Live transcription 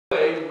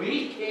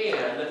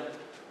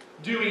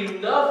do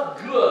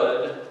enough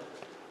good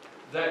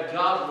that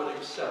God would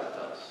accept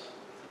us?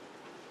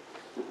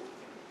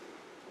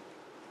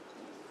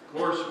 Of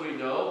course, we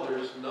know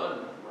there's none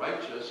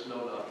righteous, no,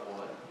 not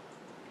one.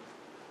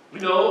 We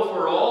know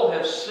for all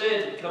have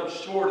sinned and come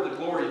short of the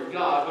glory of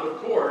God, but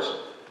of course,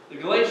 the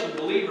Galatian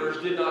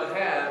believers did not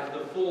have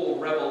the full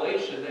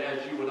revelation as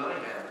you and I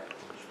have.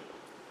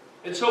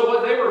 And so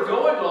what they were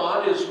going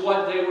on is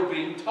what they were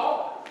being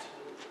taught,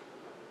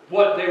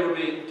 what they were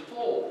being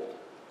told.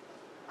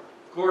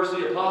 Of course,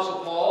 the Apostle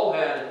Paul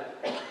had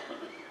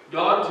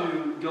gone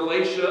to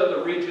Galatia,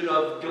 the region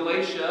of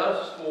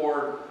Galatia,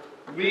 for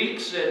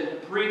weeks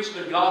and preached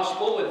the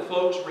gospel, and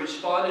folks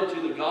responded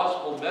to the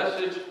gospel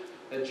message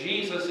that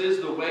Jesus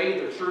is the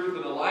way, the truth,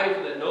 and the life,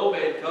 and that no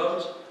man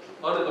comes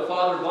unto the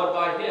Father but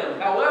by Him.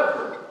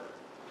 However,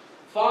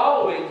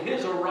 following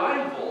his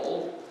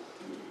arrival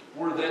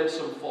were then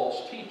some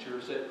false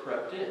teachers that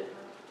crept in.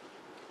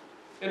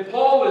 And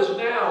Paul is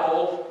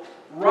now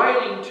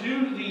writing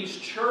to these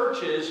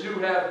churches who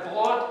have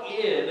bought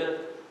in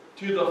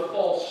to the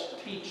false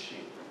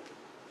teaching.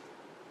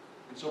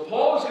 And so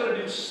Paul is going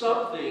to do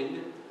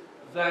something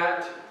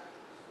that,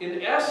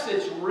 in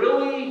essence,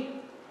 really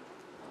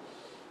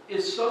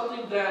is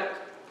something that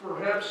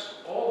perhaps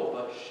all of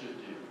us should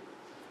do.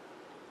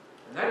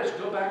 And that is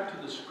go back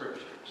to the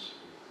Scriptures.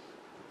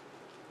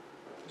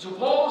 So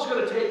Paul is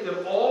going to take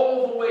them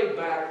all the way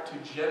back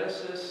to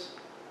Genesis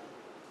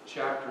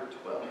chapter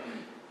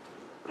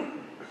 12.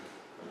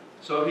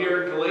 So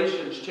here in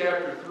Galatians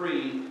chapter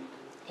 3,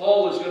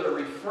 Paul is going to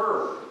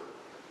refer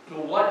to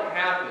what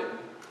happened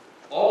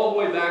all the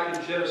way back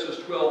in Genesis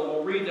 12.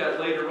 We'll read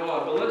that later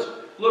on. But let's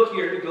look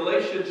here in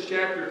Galatians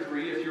chapter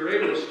 3. If you're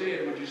able to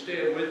stand, would you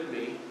stand with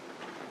me?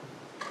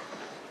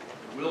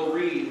 We'll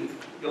read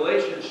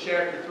Galatians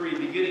chapter 3,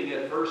 beginning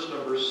at verse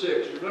number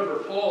 6.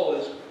 Remember, Paul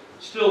is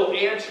still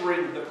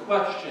answering the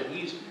question.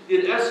 He's,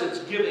 in essence,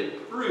 giving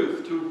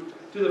proof to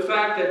the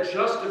fact that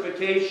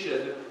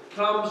justification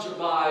comes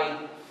by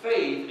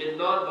faith and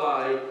not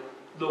by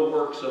the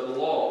works of the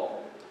law.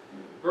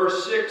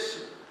 Verse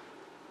 6,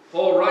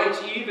 Paul writes,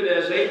 even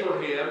as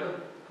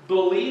Abraham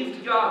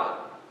believed God,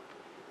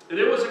 and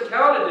it was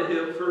accounted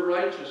to him for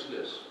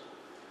righteousness.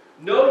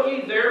 Know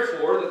ye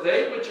therefore that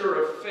they which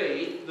are of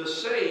faith, the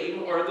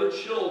same are the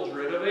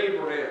children of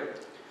Abraham.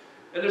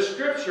 And the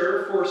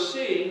Scripture,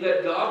 foreseeing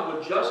that God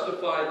would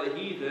justify the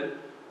heathen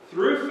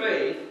through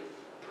faith,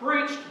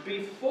 preached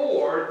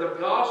before the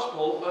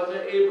gospel unto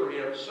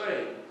Abraham,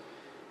 saying,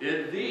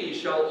 in thee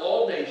shall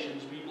all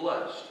nations be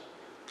blessed.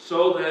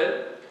 So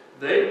then,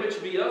 they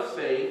which be of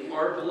faith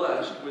are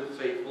blessed with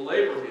faithful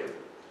Abraham.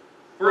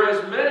 For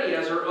as many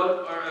as are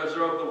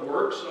of the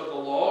works of the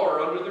law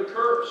are under the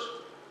curse.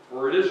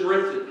 For it is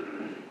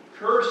written,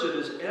 cursed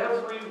is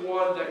every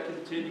one that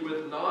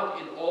continueth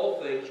not in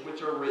all things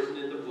which are written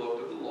in the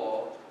book of the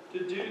law to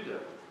do them.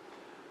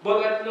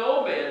 But that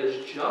no man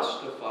is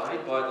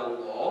justified by the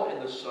law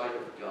in the sight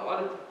of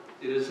God,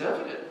 it is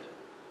evident.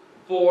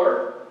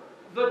 For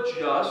the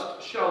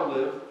just shall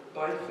live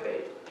by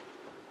faith.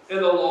 And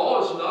the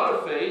law is not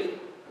of faith,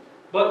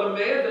 but the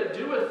man that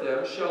doeth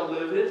them shall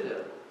live in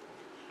them.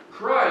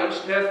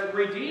 Christ hath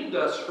redeemed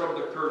us from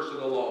the curse of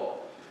the law,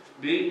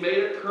 being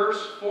made a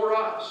curse for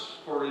us.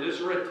 For it is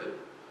written,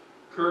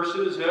 cursed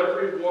is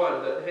every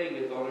one that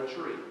hangeth on a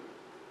tree,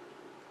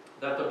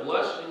 that the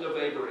blessing of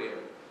Abraham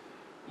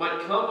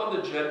might come on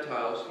the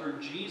Gentiles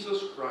through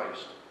Jesus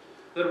Christ,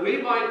 that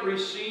we might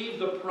receive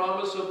the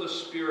promise of the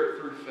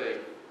Spirit through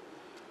faith.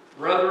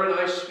 Brethren,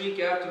 I speak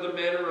after the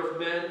manner of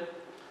men,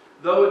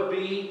 though it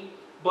be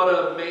but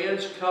a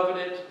man's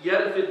covenant,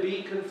 yet if it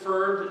be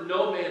confirmed,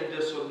 no man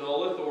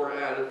disannulleth or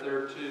addeth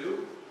thereto.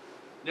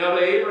 Now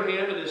to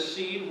Abraham and his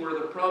seed were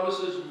the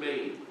promises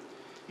made.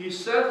 He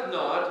saith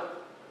not,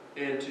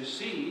 and to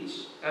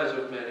seeds, as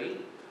of many,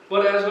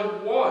 but as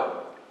of one,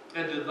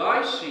 and to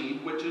thy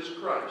seed, which is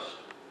Christ.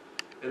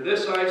 And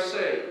this I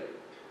say,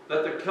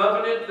 that the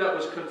covenant that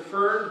was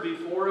confirmed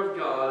before of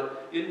God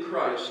in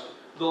Christ,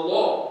 the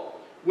law,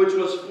 which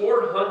was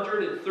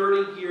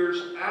 430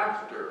 years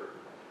after,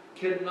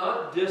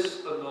 cannot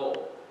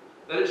disannul,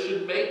 that it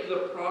should make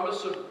the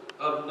promise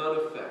of none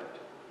effect.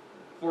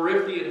 For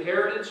if the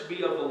inheritance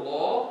be of the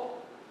law,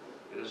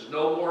 it is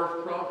no more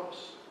of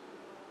promise.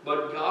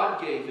 But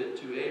God gave it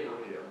to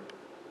Abraham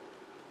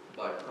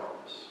by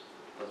promise.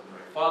 Let's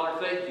pray.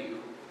 Father, thank you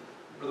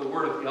for the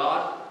Word of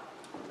God.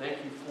 Thank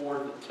you for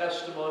the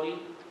testimony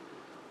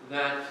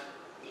that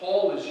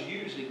Paul is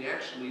using,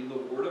 actually, the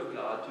Word of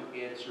God to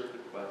answer the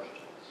questions.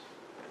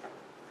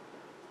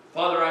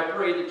 Father, I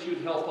pray that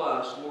you'd help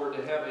us, Lord,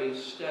 to have a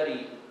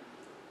steady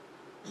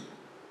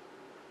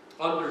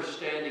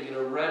understanding and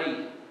a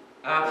ready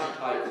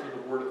appetite for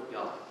the Word of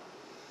God.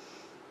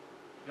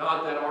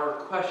 God, that our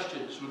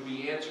questions would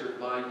be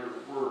answered by your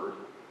Word,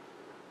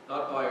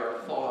 not by our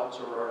thoughts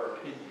or our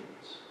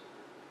opinions.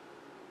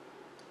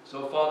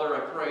 So, Father, I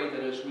pray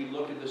that as we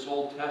look at this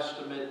Old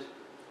Testament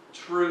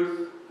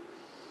truth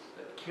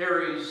that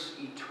carries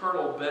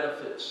eternal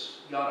benefits,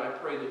 God, I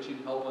pray that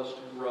you'd help us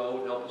to grow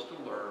and help us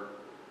to learn.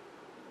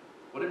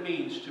 what it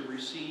means to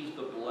receive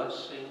the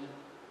blessing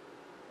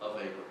of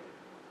Abraham.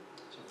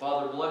 So,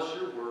 Father, bless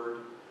your word.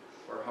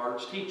 Our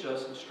hearts, teach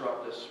us,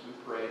 instruct us, we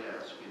pray and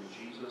ask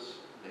in Jesus'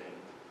 name.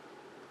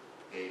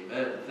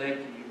 Amen. Thank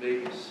you. You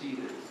may be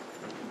seated.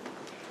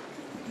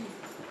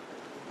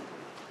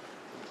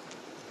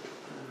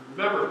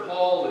 Remember,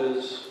 Paul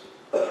is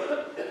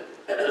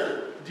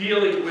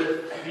dealing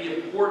with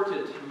the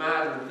important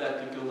matter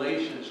that the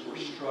Galatians were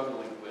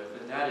struggling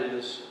with, and that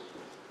is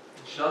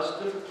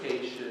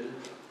justification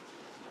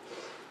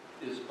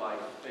is by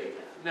faith.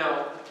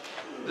 Now,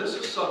 this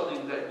is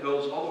something that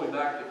goes all the way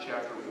back to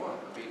chapter 1.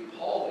 I mean,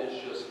 Paul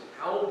is just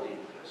pounding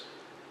this.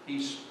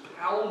 He's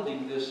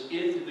pounding this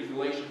into the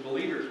Galatian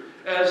believers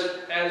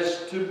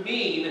as to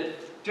mean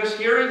just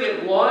hearing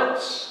it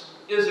once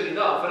isn't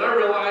enough. And I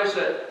realize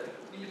that,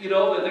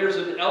 that there's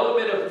an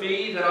element of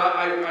me that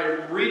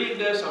I'm reading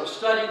this, I'm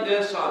studying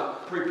this, I'm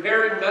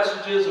preparing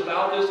messages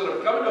about this, and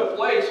I'm coming to a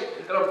place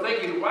and I'm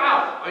thinking,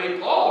 wow, I mean,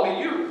 Paul,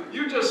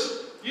 you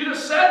just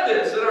said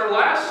this in our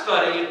last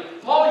study.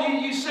 And Paul,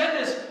 you said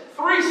this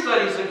 3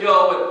 studies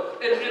ago.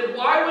 And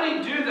why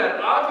would he do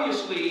that?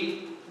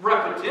 Obviously,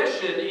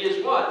 repetition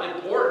is what?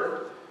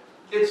 Important.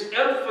 It's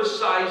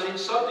emphasizing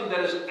something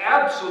that is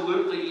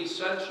absolutely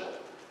essential.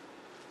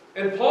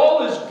 And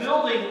Paul is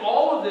building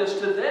all of this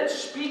to then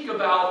speak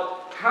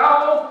about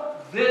how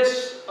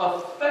this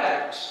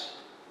affects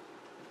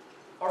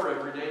our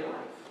everyday life.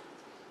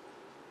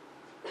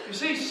 You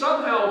see,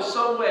 somehow,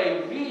 some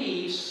way,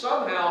 we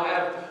somehow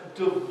have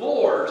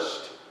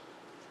divorced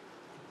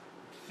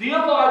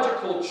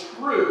theological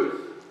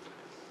truth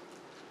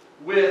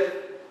with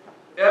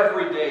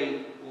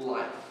everyday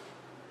life.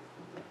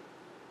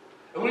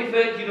 And we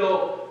think,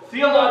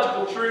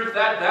 theological truth,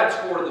 that's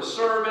for the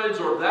sermons,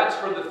 or that's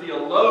for the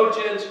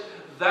theologians,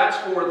 that's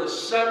for the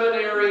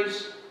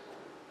seminaries.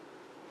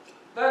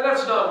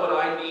 That's not what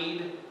I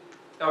need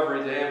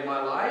every day of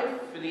my life.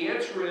 And the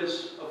answer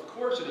is, of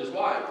course it is.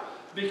 Why?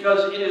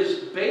 Because it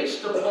is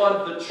based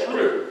upon the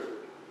truth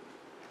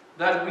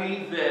that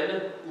we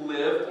then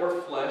live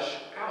or flesh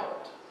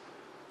out.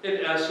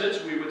 In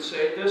essence, we would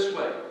say it this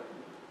way.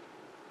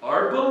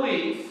 Our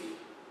belief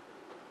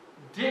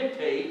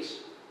dictates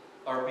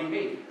our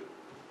behavior.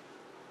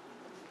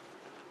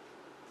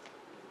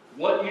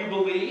 What you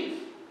believe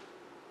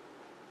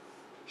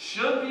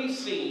should be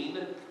seen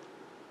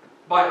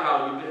by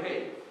how you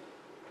behave.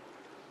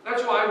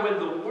 That's why when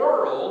the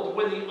world,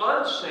 when the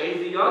unsaved,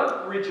 the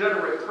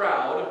unregenerate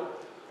crowd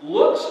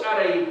looks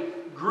at a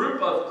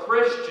group of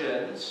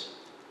Christians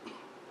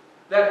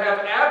that have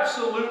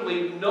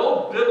absolutely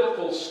no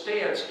biblical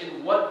stance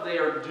in what they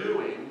are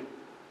doing,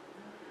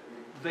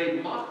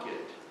 they mock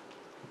it.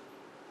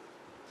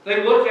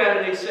 They look at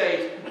it and they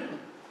say,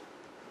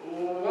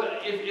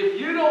 if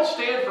you don't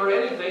stand for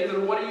anything,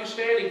 then what are you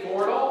standing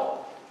for at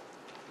all?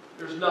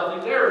 There's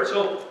nothing there. And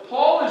so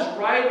Paul is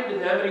writing to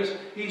them, and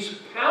he's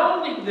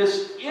pounding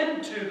this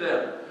into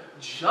them.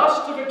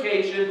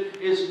 Justification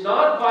is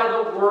not by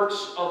the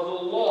works of the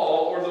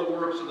law or the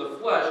works of the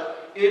flesh.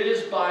 It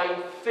is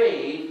by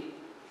faith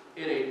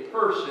in a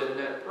person, and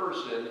that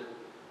person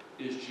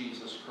is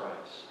Jesus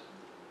Christ.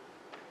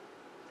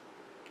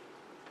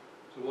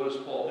 So what does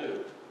Paul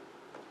do?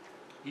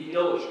 He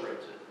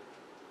illustrates it.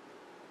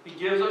 He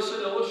gives us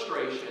an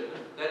illustration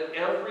that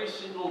every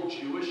single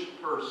Jewish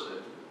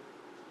person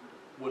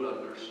would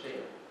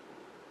understand.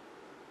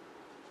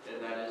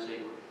 And that is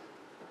Abraham.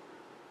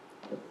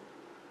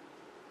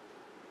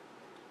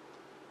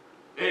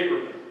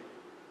 Abraham.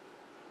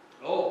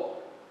 Oh,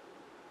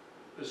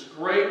 this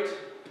great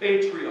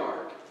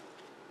patriarch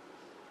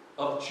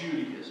of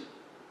Judaism.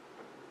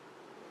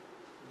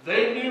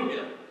 They knew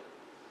him.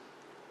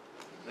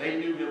 They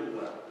knew him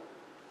well.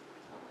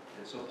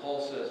 And so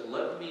Paul says,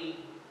 let me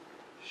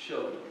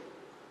show you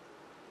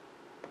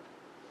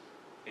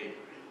Abraham.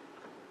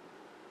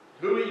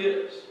 Who he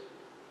is.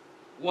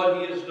 What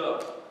he has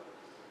done.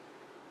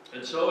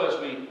 And so as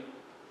we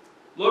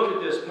look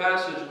at this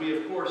passage, we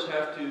of course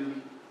have to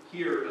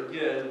hear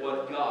again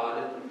what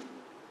God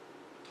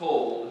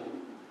told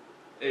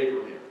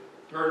Abraham.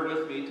 Turn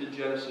with me to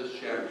Genesis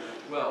chapter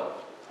 12.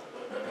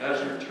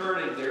 As you're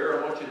turning there,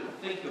 I want you to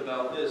think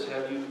about this.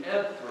 Have you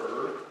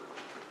ever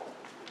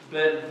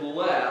been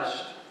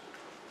blessed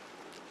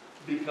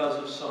because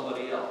of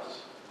somebody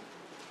else?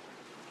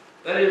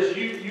 That is,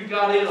 you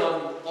got in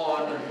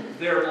on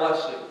their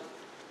blessing.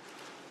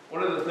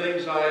 One of the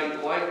things I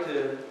like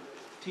to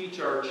teach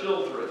our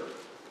children,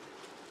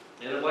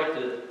 and I like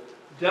to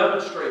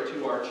demonstrate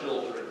to our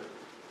children,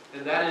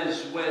 and that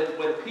is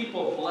when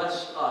people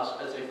bless us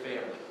as a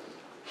family.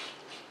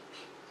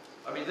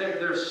 I mean,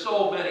 there's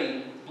so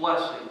many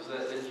blessings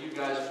that you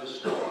guys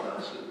bestow on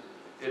us,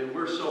 and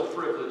we're so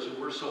privileged and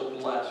we're so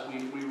blessed.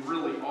 We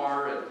really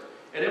are,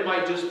 and it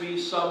might just be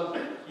some,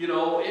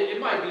 it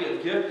might be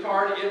a gift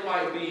card, it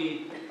might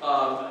be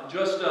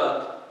just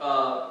a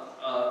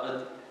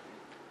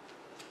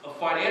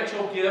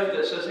financial gift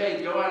that says,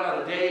 hey, go out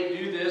on a date,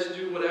 do this,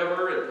 do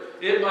whatever. And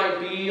it might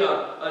be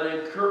a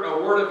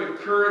word of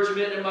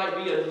encouragement. It might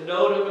be a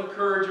note of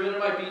encouragement. It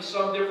might be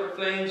some different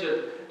things.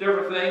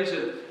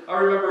 And I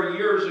remember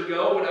years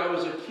ago when I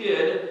was a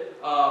kid,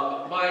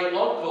 my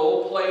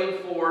uncle played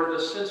for the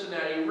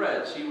Cincinnati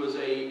Reds. He was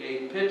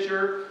a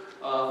pitcher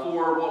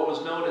for what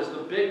was known as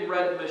the Big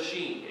Red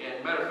Machine.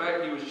 And matter of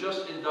fact, he was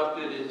just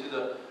inducted into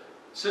the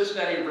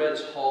Cincinnati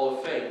Reds Hall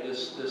of Fame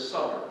this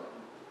summer.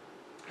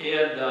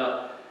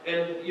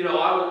 And you know,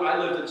 I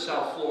lived in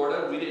South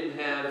Florida. We didn't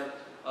have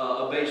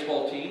a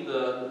baseball team.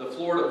 The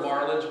Florida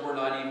Marlins were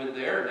not even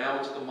there. Now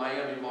it's the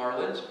Miami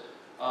Marlins.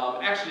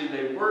 Actually,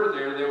 they were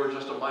there. They were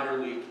just a minor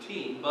league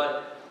team.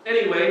 But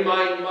anyway,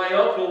 my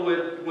uncle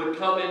would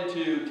come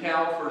into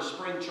town for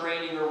spring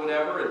training or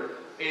whatever,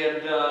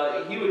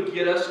 and he would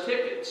get us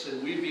tickets,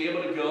 and we'd be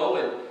able to go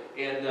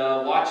and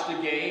watch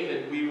the game,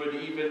 and we would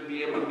even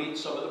be able to meet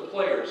some of the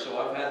players. So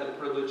I've had the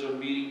privilege of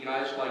meeting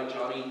guys like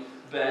Johnny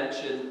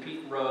Bench and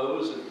Pete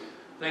Rose and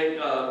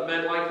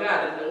men like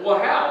that. And well,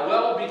 how?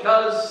 Well,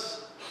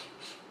 because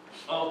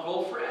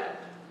Uncle Fred.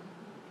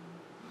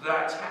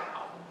 That's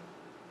how.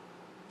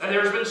 And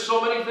there's been so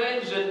many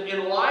things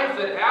in life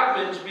that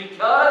happens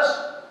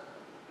because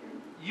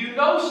you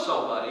know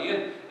somebody.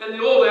 And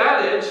the old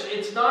adage,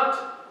 it's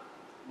not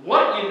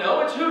what you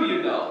know, it's who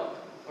you know.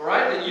 All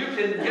right? That you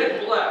can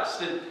get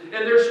blessed. And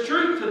there's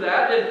truth to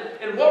that.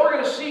 And what we're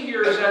going to see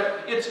here is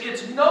that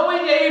it's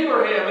knowing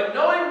Abraham and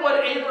knowing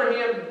what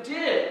Abraham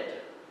did.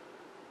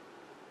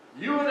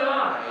 You and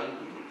I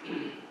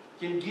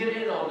can get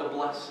in on the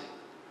blessing.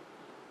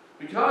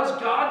 Because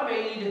God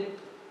made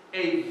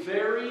a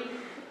very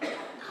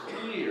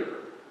clear,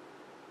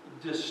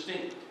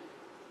 distinct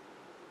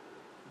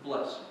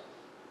blessing.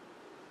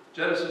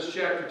 Genesis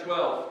chapter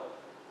 12.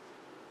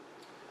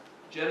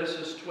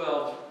 Genesis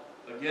 12,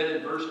 again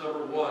in verse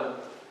number 1.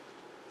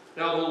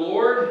 Now the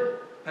Lord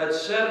had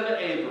said unto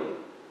Abram,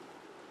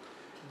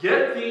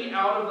 Get thee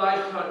out of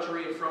thy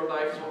country and from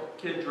thy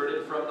kindred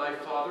and from thy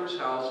father's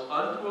house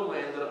unto a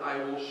land that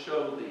I will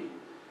show thee.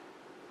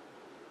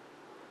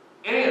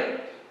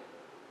 And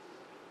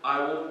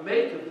I will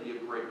make of thee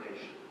a great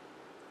nation.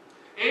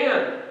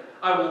 And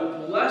I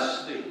will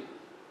bless thee.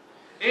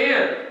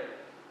 And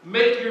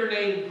make your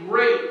name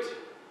great.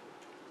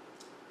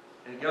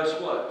 And guess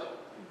what?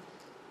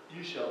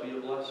 You shall be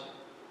a blessing.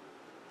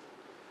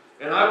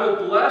 And I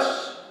will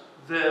bless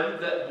them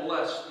that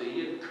bless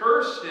thee, and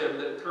curse him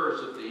that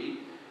curseth thee,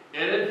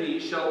 and in thee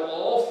shall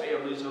all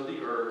families of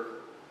the earth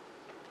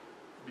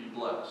be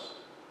blessed.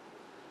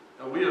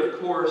 Now we of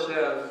course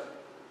have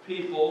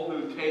people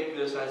who take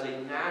this as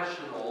a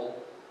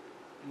national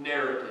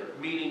narrative,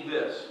 meaning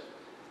this: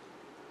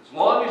 as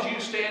long as you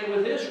stand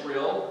with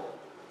Israel,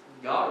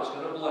 God is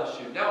going to bless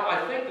you. Now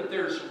I think that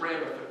there's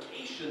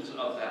ramifications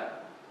of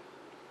that.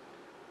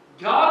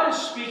 God is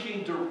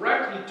speaking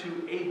directly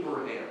to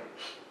Abraham.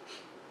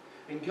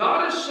 And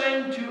God is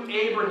saying to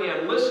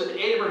Abraham, listen,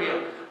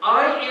 Abraham,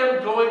 I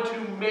am going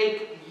to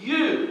make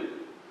you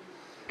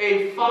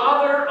a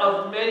father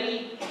of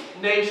many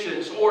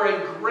nations, or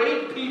a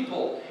great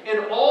people,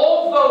 and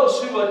all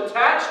those who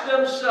attach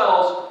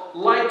themselves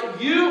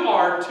like you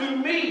are to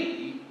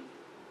me,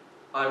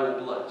 I will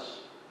bless.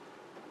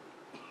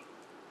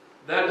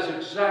 That is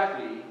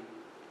exactly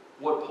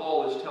what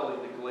Paul is telling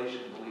the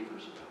Galatian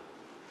believers about.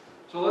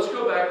 So let's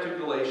go back to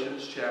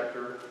Galatians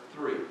chapter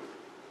 3.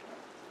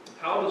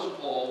 How does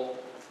Paul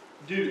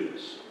do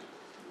this?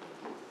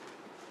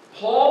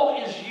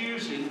 Paul is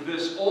using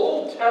this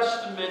Old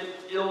Testament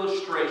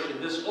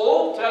illustration, this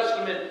Old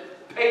Testament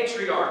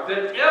patriarch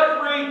that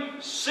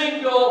every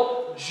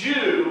single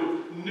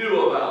Jew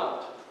knew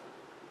about.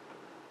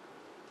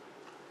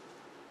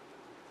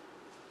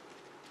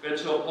 And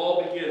so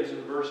Paul begins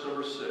in verse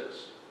number 6.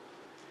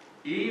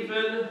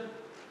 Even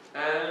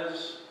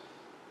as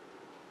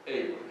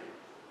Abraham.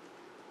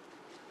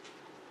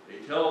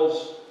 He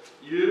tells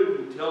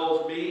you, he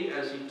tells me,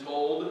 as he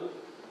told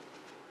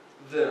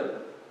them,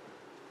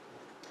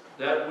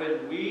 that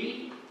when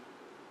we,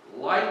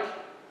 like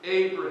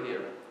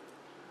Abraham,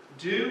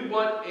 do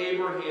what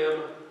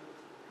Abraham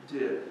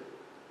did,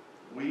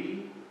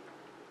 we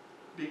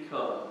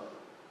become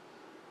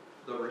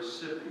the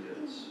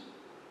recipients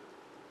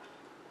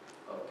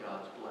of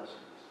God's blessings.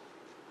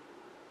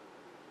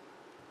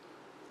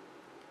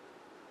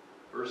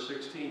 Verse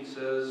 16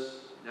 says,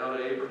 Now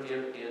to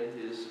Abraham and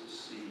his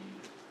seed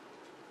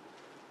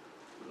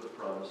were the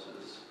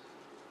promises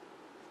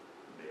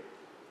made.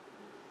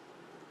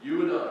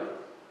 You and I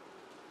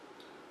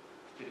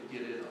can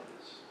get in on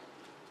this.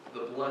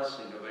 The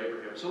blessing of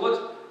Abraham. So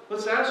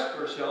let's ask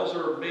ourselves,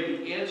 or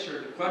maybe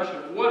answer the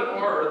question, what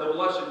are the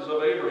blessings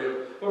of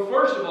Abraham? Well,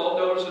 first of all,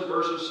 notice in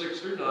verses 6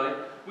 through 9,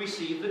 we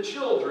see the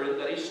children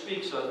that he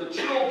speaks of. The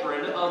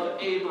children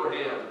of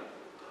Abraham.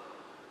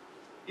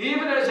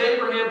 Even as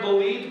Abraham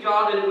believed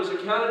God, and it was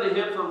accounted to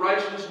him for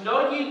righteousness,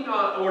 know ye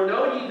not, or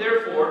know ye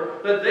therefore,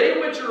 that they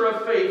which are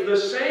of faith, the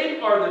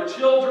same are the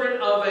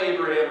children of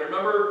Abraham.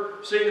 Remember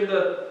singing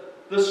the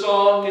the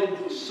song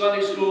in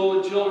Sunday school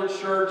and children's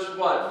church,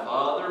 what?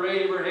 Father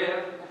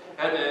Abraham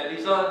had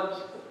many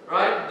sons.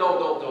 Right?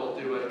 Don't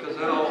do it, because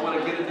then I'll want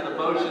to get into the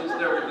motions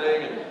and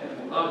everything,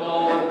 and I'm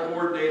all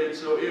uncoordinated,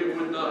 so it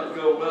would not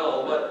go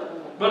well.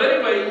 But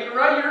anyway,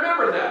 right? You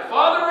remember that.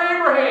 Father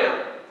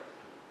Abraham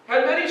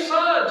had many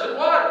sons, and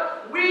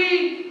what?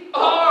 We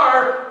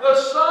are the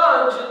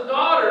sons and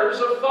daughters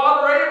of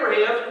Father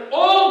Abraham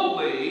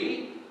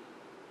only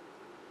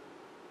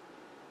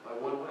by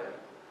one way.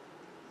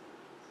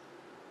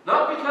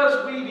 Not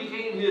because we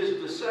became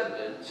his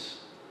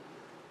descendants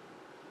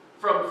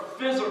from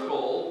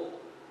physical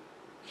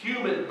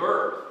human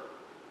birth,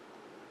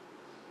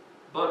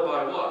 but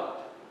by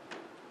what?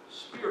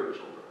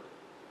 Spiritual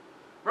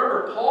birth.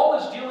 Remember, Paul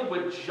is dealing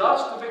with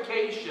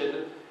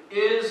justification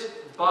is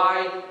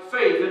by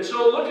faith. And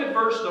so look at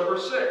verse number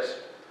 6.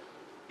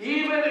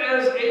 Even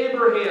as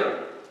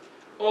Abraham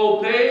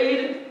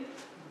obeyed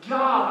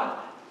God,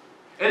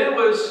 and it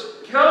was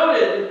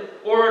counted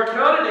or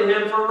accounted to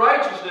him for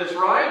righteousness,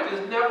 right?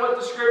 Isn't that what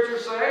the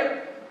scriptures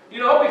say? You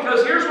know,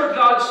 because here's what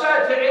God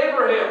said to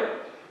Abraham.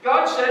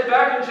 God said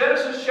back in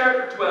Genesis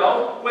chapter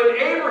 12, when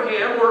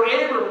Abraham, or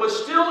Abram,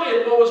 was still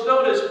in what was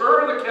known as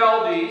Ur of the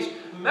Chaldees,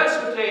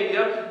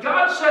 Mesopotamia,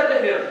 God said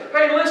to him,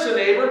 hey, listen,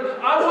 Abram,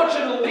 I want you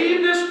to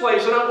leave this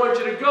place and I want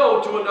you to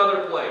go to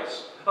another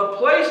place. A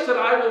place that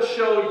I will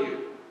show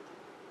you.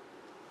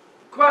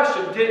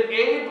 Question, did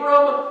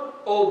Abram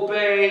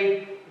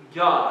obey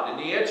God? And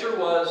the answer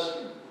was,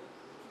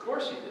 of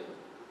course he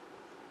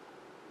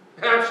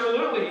did.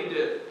 Absolutely he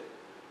did.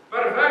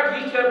 Matter of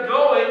fact, he kept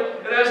going,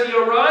 and as he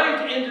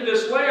arrived into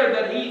this land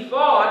that he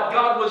thought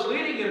God was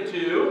leading him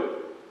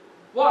to,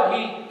 what?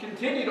 He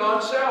continued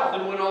on south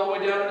and went all the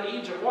way down into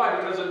Egypt. Why?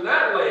 Because in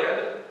that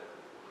land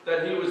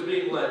that he was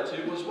being led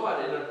to was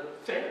what? In a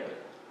famine.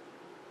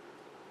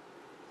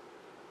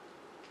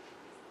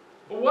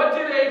 But what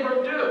did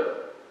Abram do?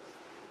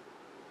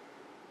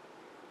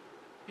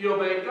 He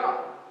obeyed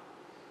God.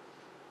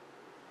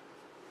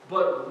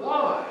 But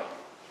why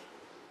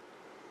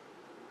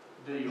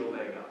did he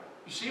obey God?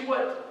 You see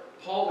what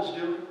Paul is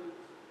doing?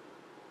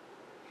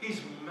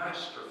 He's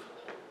masterful.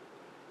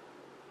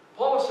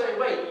 Paul is saying,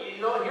 wait,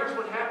 you know, here's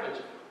what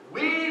happens.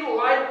 We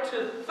like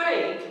to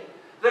think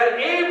that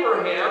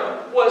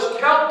Abraham was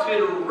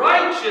counted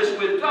righteous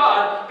with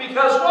God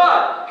because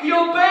what? He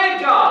obeyed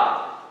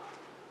God.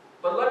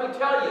 But let me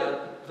tell you,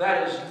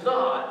 that is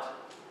not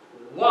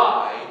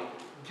why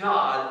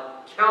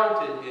God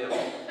counted him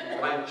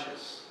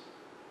righteous.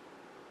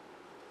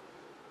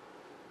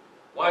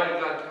 Why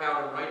did God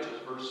count him righteous?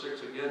 Verse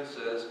 6 again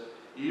says,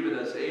 even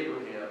as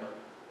Abraham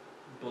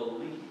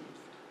believed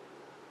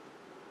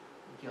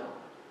God.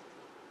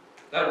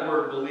 That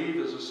word believe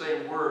is the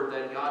same word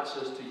that God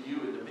says to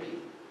you and to me.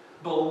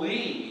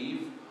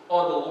 Believe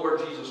on the Lord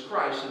Jesus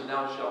Christ and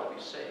thou shalt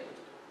be saved.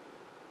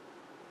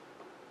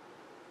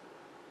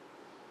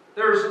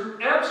 There's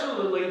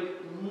absolutely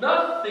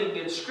nothing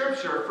in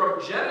Scripture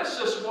from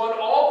Genesis 1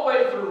 all the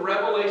way through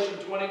Revelation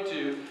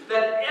 22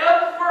 that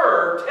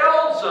ever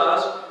tells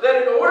us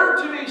that in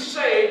order to be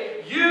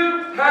saved,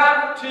 you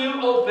have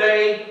to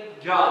obey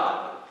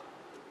God.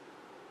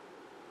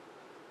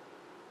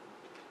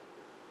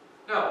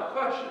 Now,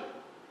 question,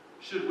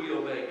 should we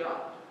obey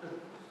God?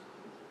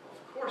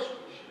 Of course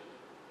we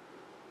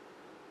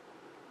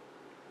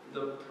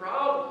should. The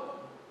problem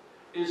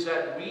is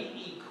that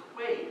we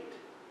equate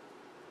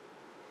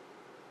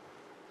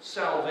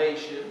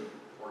salvation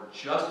or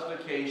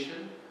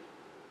justification,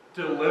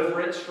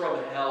 deliverance from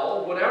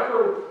hell,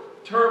 whatever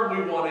term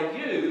we want to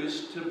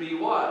use, to be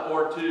what?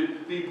 Or to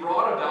be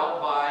brought about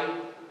by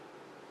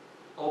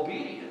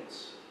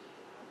obedience.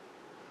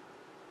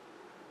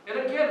 And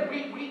again,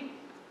 we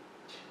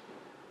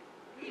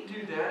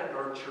do that in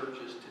our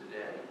churches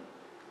today.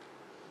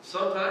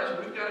 Sometimes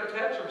we've got to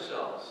catch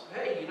ourselves.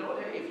 Hey, you know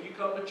what? Hey, if you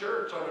come to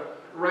church on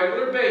a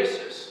regular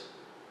basis,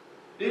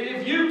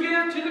 if you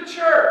give to the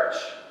church,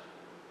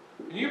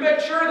 and you make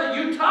sure that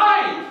you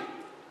tithe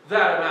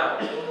that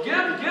amount.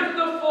 Give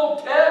the full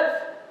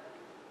tenth.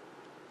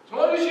 As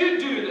long as you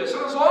do this,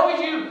 and as long as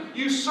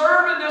you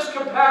serve in this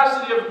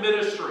capacity of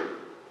ministry.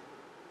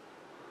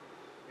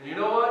 And you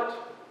know what?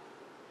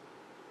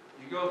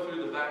 You go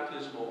through the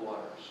baptismal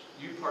waters.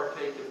 You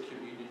partake of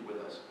communion with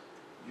us.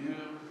 You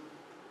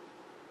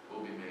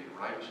will be made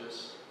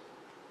righteous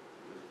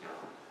with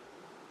God.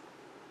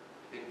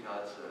 And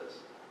God says,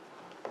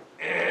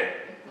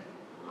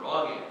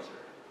 wrong answer.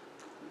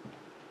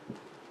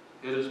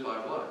 It is by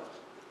what?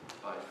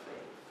 By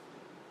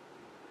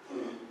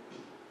faith.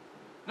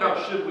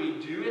 Now, should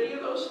we do any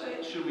of those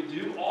things? Should we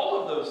do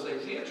all of those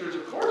things? The answer is,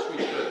 of course we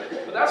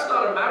should. But that's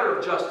not a matter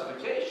of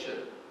justification.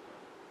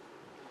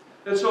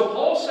 And so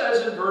Paul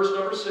says in verse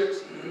number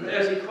 6,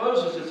 as he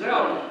closes this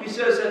out, he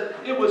says that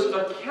it was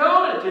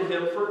accounted to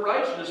him for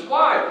righteousness.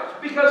 Why?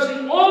 Because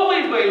the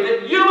only way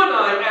that you and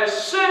I,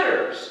 as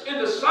sinners, in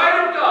the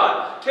sight of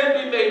God, can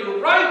be made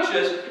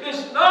righteous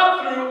is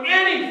not through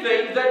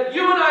anything that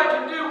you and I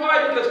can do.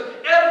 Why? Because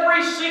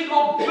every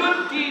single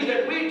good deed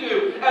that we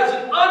do as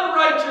an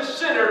unrighteous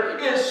sinner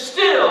is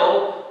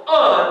still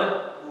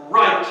unrighteous.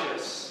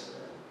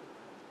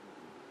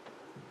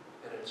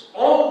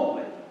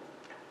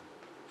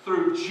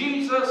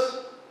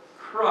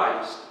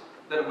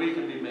 we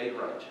can be made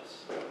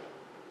righteous.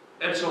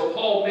 And so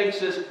Paul makes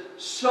this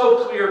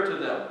so clear to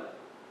them.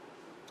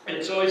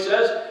 And so he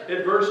says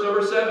in verse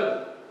number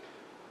 7,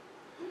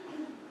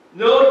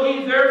 know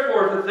ye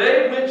therefore that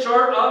they which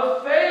are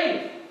of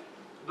faith,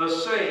 the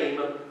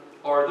same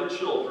are the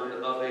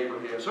children of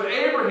Abraham. So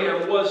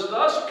Abraham was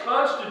thus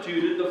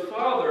constituted the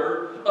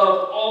father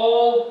of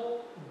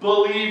all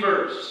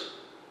believers.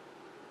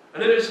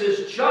 And it is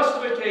his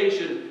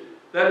justification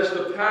that is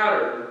the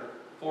pattern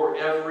for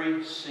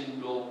every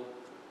single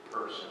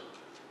person.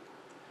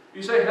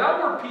 You say,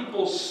 how were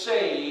people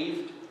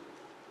saved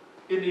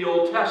in the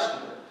Old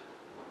Testament?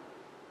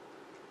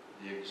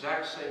 The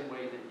exact same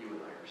way that you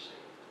and I are saved.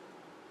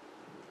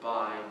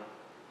 By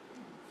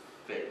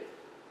faith.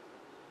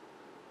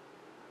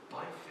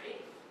 By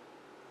faith.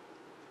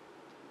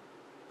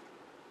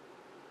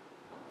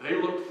 They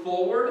looked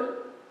forward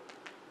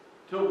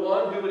to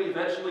one who would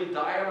eventually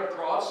die on a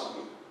cross,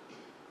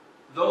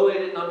 though they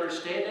didn't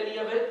understand any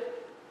of it.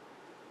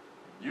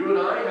 You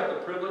and I have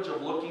the privilege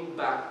of looking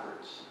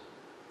backwards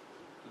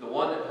to the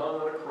one that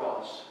hung on a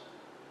cross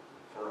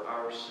for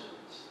our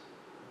sins.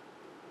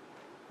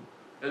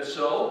 And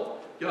so,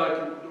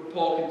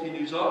 Paul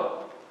continues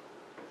on.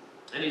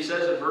 And he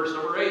says in verse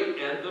number 8,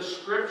 and the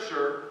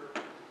Scripture,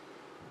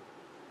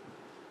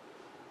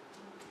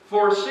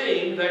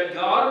 foreseeing that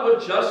God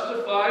would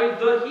justify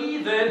the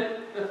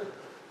heathen.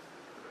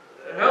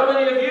 How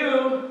many of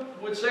you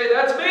would say,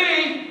 that's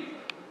me?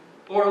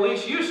 Or at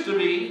least used to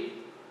be.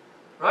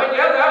 Right?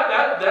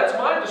 Yeah, that's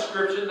my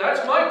description.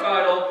 That's my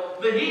title.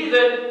 The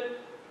heathen,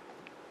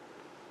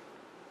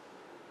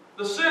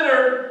 the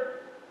sinner,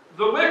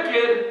 the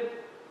wicked,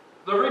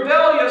 the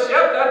rebellious.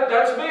 Yep,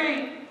 that's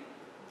me.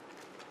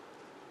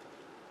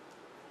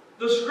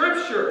 The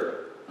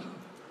Scripture,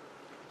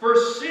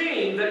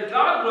 foreseeing that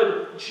God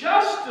would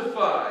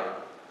justify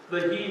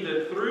the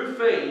heathen through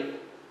faith,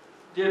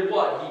 did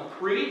what? He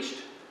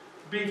preached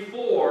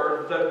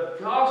before the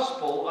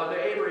gospel unto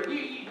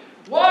Abraham.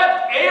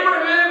 What?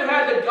 Abraham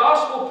had the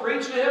gospel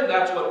preached to him?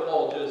 That's what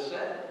Paul just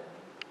said.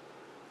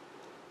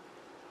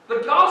 The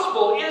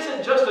gospel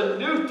isn't just a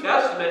New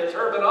Testament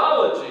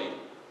terminology.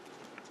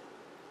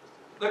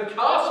 The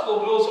gospel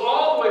goes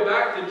all the way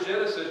back to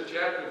Genesis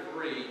chapter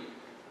 3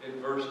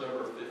 in verse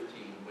number 15,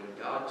 when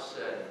God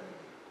said,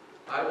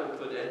 I will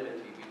put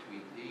enmity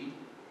between thee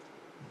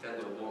and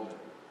the woman,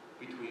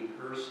 between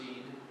her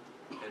seed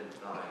and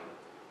thy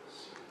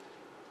seed.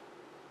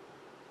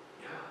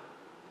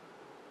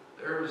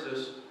 Yeah. There was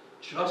this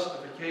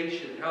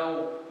justification,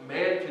 how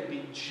man can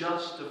be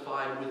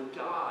justified with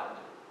God.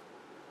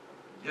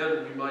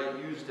 Again, we might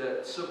use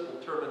that simple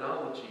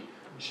terminology,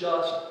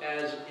 just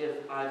as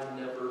if I've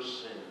never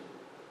sinned.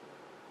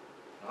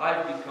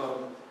 I've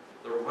become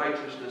the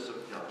righteousness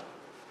of God.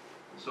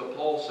 So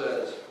Paul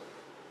says,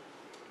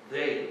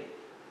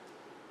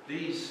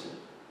 these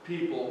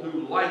people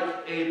who, like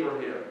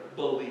Abraham,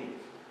 believe.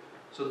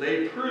 So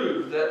they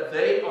prove that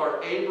they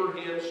are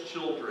Abraham's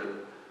children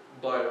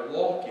by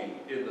walking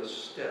in the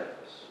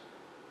steps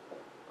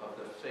of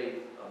the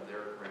faith of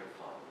their great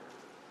father.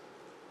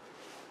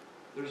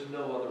 There's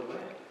no other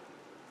way.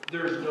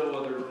 There's no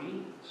other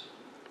means.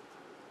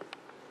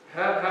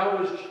 How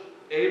was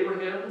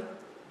Abraham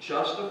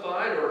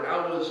justified, or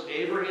how was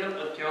Abraham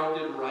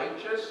accounted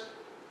righteous?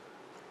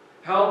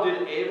 How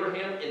did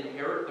Abraham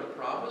inherit the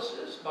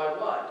promises? By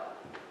what?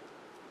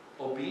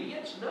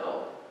 Obedience?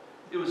 No.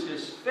 It was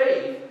his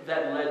faith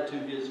that led to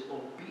his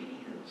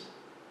obedience.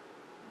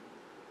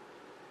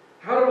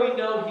 How do we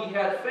know he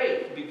had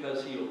faith?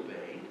 Because he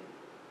obeyed.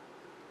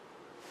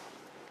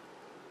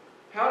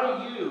 How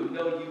do you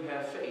know you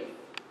have faith?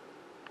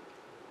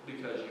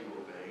 Because you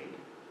obeyed.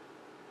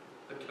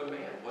 The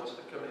command. What's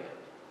the command?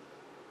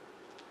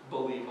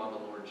 Believe on the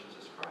Lord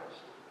Jesus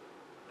Christ,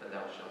 and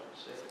thou shalt be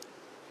saved.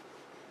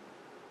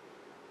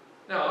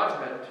 Now, I've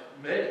met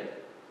many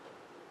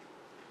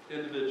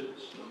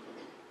individuals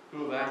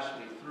who have asked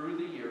me through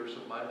the years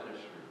of my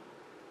ministry,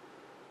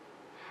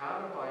 how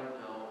do I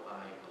know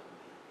I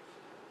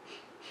believe?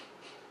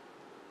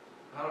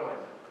 How do I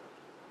know?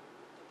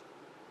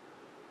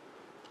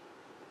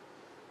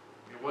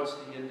 What's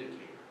the indicator?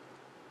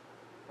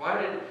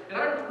 And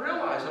I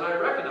realize and I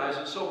recognize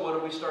it, so what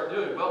do we start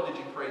doing? Well, did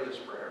you pray this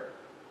prayer?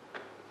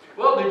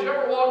 Well, did you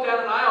ever walk down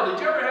an aisle? Did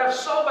you ever have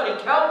somebody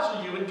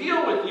counsel you and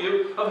deal with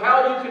you of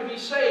how you can be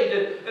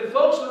saved? And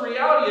folks, the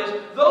reality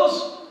is,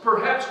 those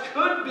perhaps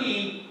could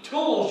be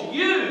tools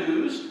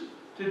used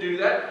to do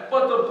that,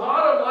 but the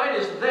bottom line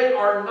is they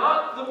are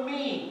not the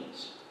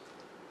means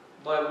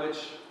by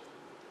which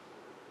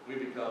we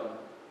become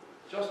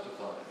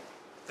justified.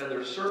 And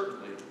they're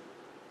certainly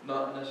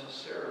not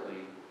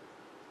necessarily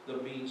the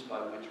means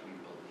by which we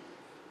believe.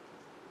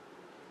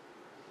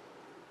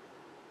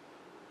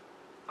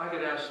 I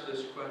could ask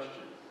this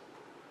question.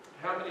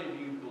 How many of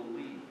you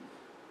believe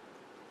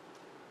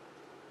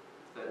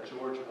that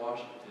George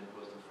Washington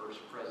was the first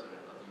president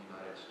of the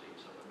United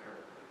States of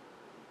America?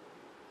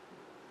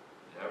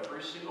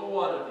 Every single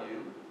one of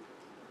you,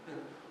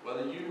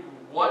 whether you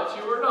want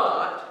to or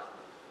not,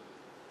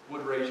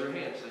 would raise your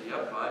hand and say,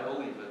 yep, I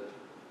believe it.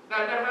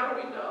 Now how do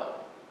we know?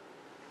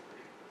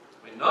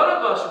 I mean, none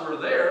of us were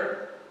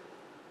there,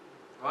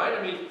 right?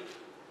 I mean,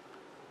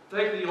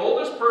 take the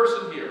oldest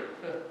person here.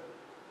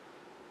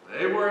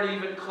 They weren't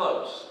even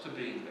close to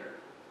being there,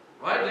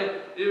 right?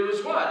 It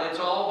was what? It's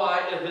all by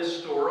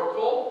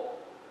historical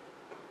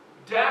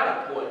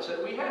data points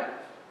that we have,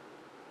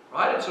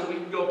 right? And so we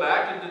can go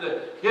back into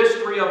the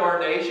history of our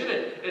nation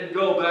and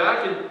go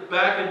back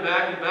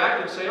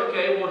and say,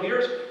 okay, well,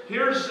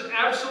 here's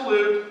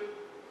absolute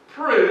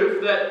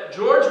proof that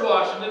George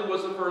Washington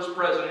was the first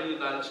president of the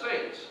United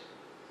States.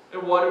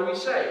 And what do we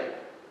say?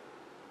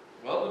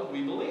 Well,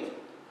 we believe it.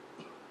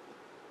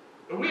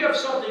 And we have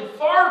something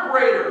far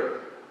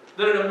greater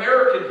than an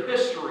American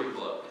history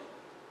book.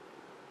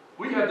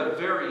 We have the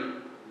very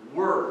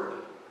Word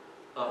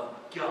of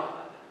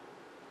God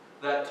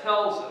that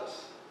tells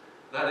us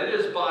that it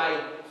is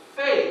by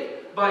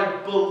faith, by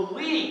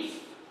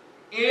belief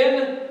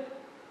in,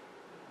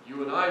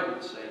 you and I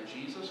would say,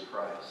 Jesus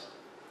Christ,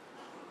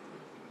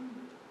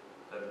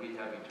 that we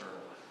have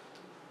eternal life.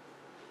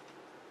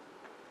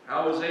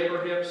 How was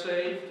Abraham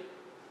saved?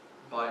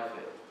 By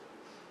faith.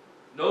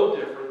 No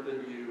different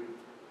than you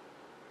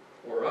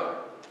or I.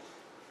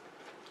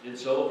 And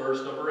so,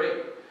 verse number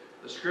 8.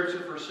 The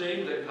scripture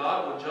foreseeing that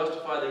God would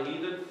justify the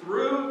heathen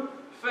through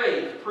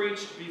faith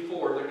preached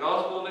before the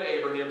gospel to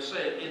Abraham,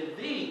 saying, in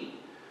thee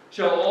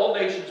shall all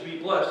nations be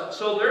blessed.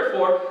 So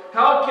therefore,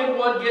 how can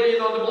one get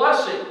in on the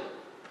blessing?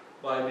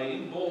 By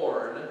being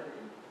born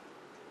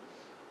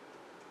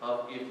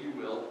of, if you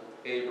will,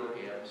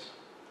 Abraham's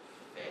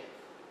faith.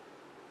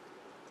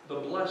 The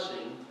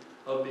blessing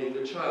of being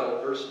a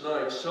child. Verse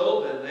 9,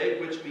 so then they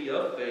which be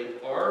of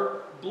faith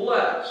are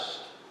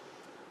blessed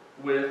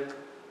with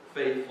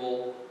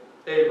faithful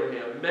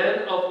Abraham.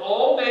 Men of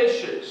all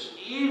nations,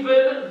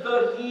 even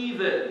the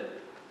heathen,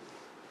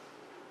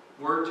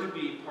 were to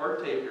be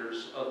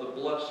partakers of the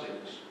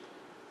blessings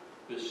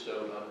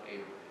bestowed on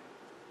Abraham.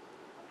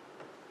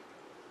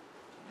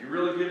 You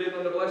really get in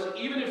on the blessing?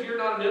 Even if you're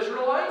not an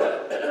Israelite?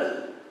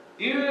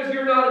 Even if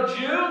you're not a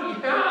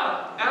Jew?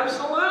 Yeah,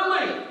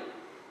 absolutely.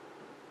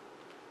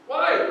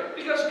 Why?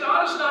 Because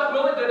God is not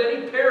willing that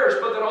any perish,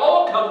 but that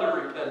all come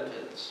to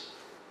repentance.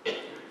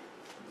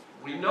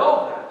 We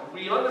know that.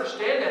 We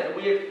understand that.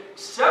 We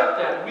accept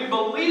that. We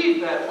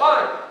believe that.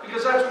 Why?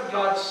 Because that's what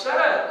God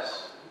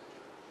says.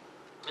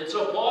 And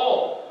so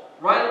Paul,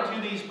 writing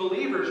to these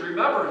believers,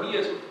 remember, he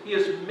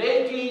is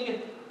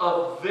making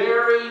a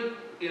very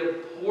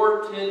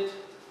important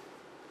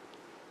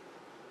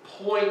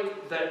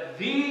point that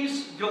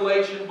these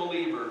Galatian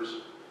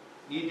believers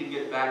need to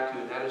get back to,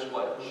 and that is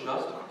what?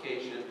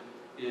 Justification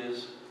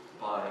is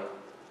by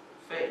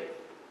faith.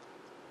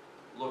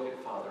 Look at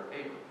Father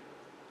Abraham.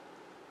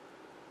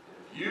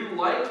 If you,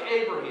 like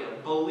Abraham,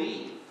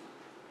 believe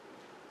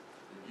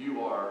that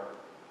you are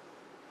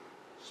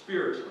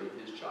spiritually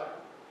his child.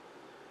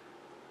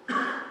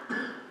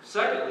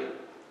 Secondly,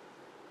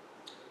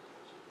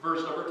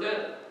 verse number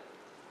 10.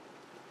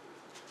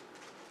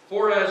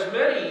 For as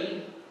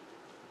many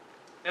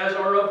as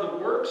are of the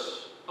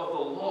works of the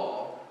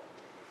law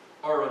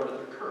are under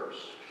the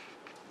curse.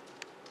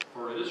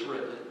 For it is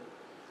written,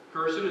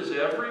 cursed is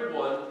every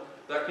one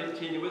that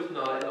continueth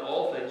not in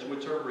all things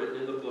which are written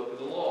in the book of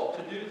the law,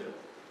 to do them.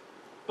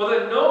 But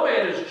that no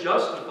man is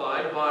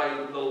justified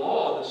by the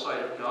law in the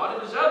sight of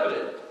God, it is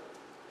evident.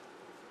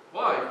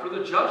 Why? For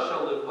the just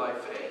shall live by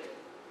faith.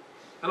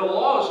 And the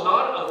law is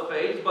not of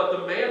faith, but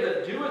the man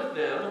that doeth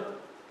them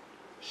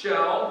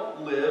shall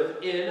live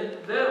in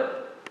them.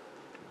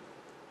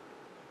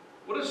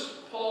 What is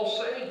Paul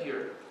saying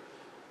here?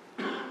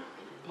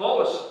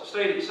 Paul is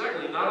stating,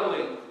 secondly, not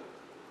only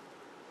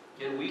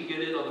can we get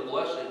in on the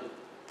blessing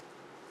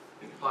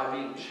by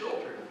being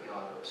children of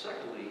God, but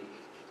secondly,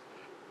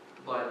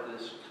 by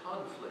this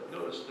conflict.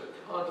 Notice the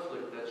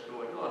conflict that's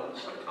going on.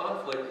 It's a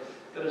conflict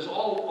that is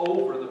all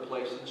over the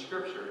place in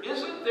Scripture.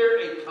 Isn't there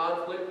a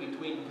conflict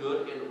between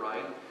good and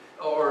right,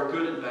 or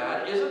good and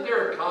bad? Isn't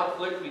there a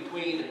conflict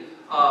between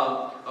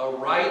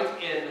right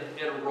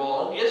and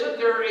wrong? Isn't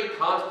there a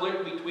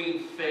conflict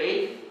between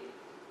faith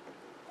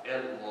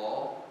and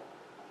law?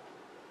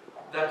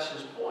 That's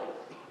his point.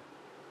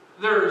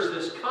 There is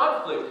this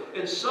conflict,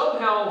 and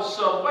somehow,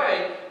 some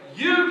way,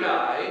 you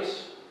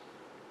guys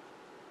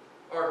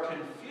are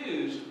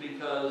confused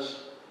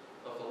because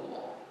of the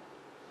law.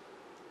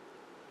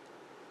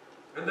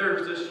 And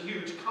there's this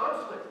huge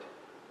conflict.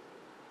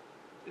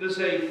 It is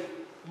a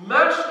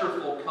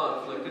masterful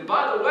conflict. And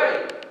by the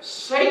way,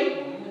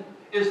 Satan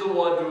is the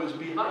one who is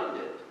behind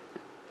it.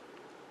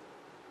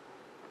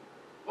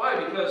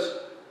 Why? Because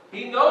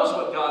he knows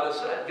what God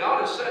has said.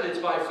 God has said it's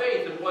by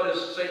faith, and what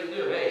does Satan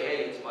do?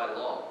 Hey, it's by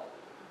law.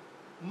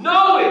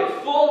 Knowing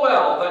full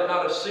well that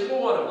not a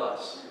single one of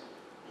us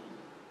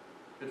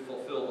could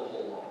fulfill the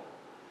whole law.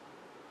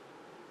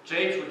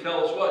 James would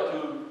tell us what?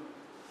 To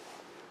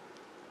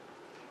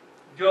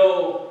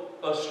go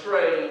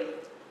astray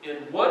in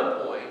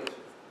one point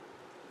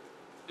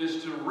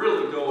is to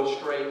really go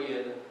astray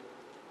in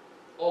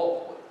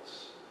all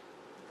points.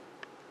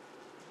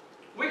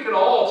 We could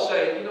all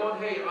say, you know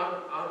what, hey,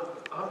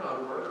 I'm not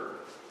a murderer.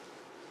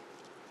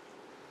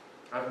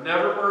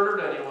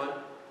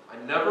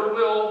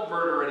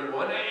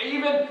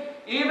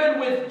 even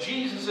with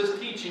Jesus'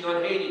 teaching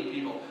on hating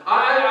people,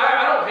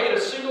 I don't hate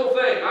a single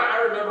thing.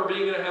 I remember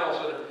being in a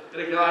house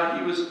and a guy,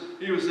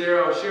 he was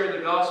there, I was sharing the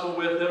gospel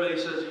with him, and he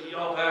says,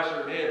 "Oh,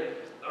 Pastor, man,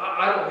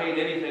 I don't hate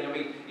anything. I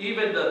mean,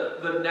 even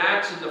the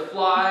gnats and the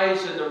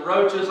flies and the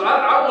roaches,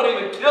 I won't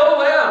even kill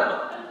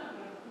them.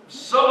 I'm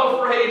so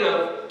afraid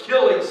of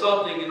killing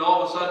something," and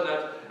all of a sudden,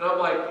 and I'm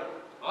like,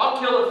 "I'll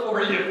kill it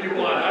for you if you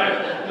want. I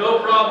have no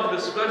problem,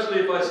 especially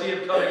if I see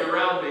him coming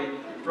around me,"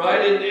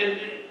 right? And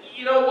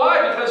you know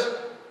why? Because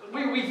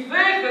we think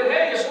that,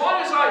 hey, as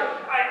long as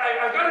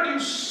I got to do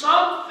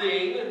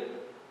something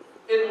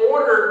in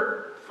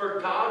order for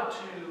God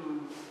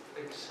to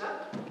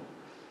accept me.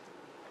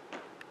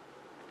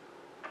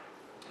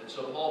 And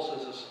so Paul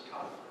says this is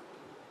conflict.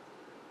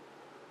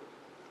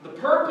 The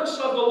purpose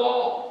of the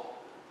law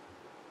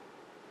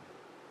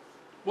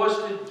was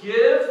to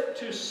give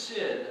to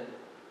sin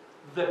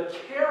the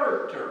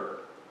character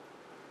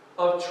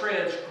of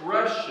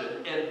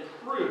transgression and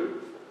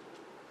prove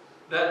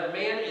that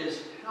man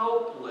is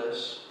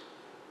helpless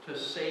to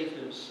save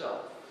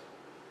himself.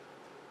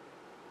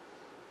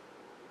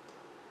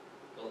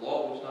 The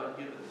law was not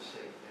given to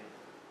save man.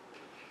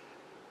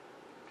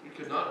 You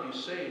could not be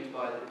saved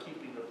by the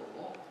keeping of the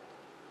law.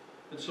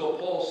 And so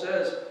Paul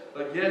says,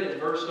 again in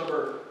verse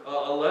number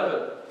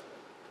 11,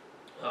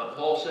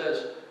 Paul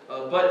says,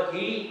 but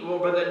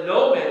that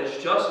no man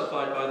is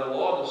justified by the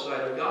law in the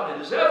sight of God.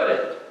 It is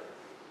evident.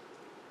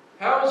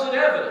 How is it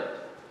evident?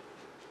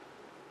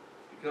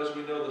 Because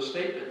we know the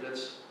statement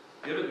that's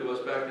given to us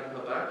back in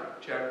Habakkuk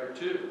chapter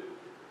 2,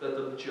 that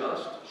the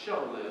just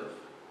shall live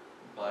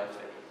by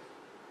faith.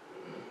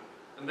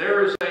 And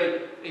there is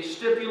a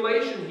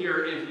stipulation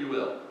here, if you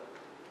will.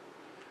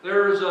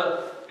 There is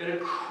an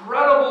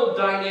incredible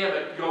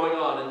dynamic going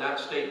on in that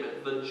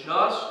statement. The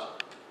just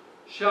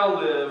shall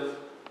live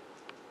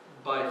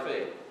by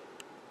faith.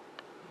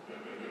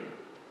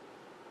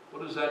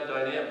 What is that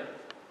dynamic?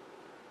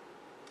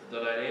 The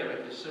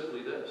dynamic is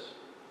simply this.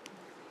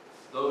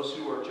 Those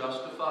who are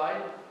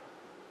justified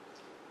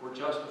were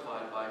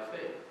justified by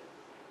faith.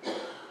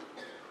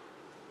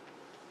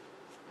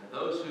 And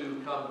those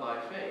who come by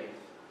faith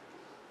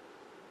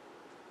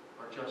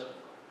are justified.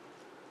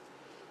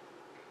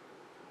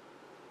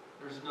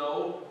 There's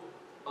no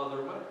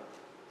other way.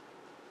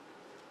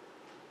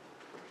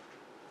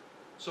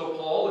 So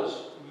Paul is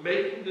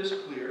making this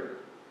clear.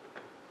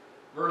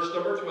 Verse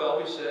number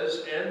 12, he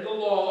says, "And the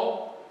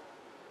law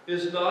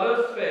is not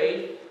of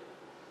faith,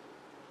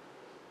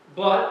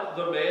 but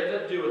the man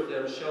that doeth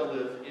them shall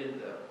live in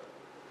them."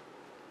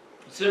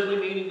 Simply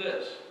meaning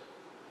this: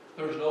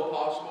 there's no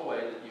possible way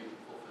that you can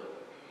fulfill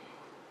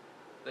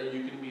it, that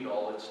you can meet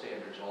all its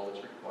standards, all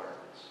its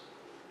requirements.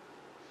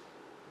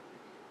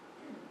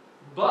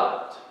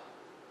 But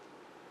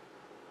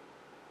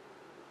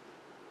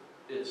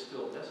it's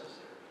still necessary.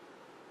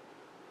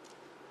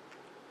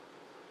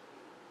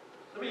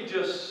 Let me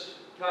just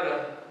kind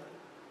of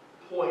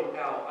point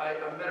out, as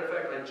a matter of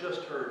fact, I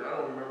just heard, I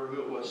don't remember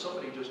who it was,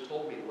 somebody just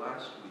told me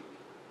last week.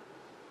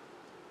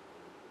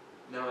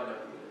 Now I know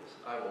who it is.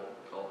 I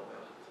won't call them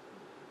out.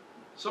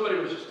 Somebody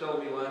was just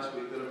telling me last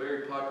week that a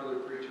very popular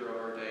preacher of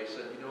our day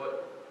said, "You know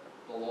what?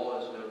 The law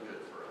is no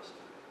good for us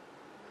today.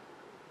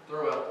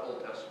 Throw out the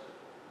Old Testament."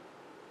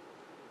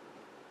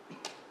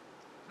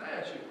 Can I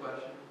ask you a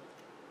question?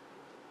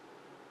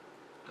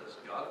 Does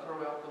God throw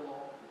out the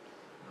law?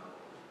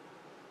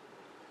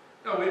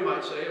 No. Now we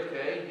might say,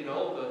 okay, you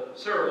know, the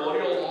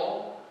ceremonial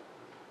law,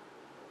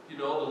 you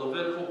know, the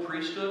Levitical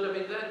priesthood, I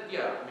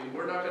mean,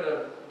 we're not going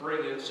to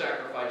bring in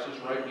sacrifices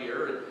right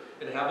here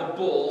and have a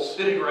bull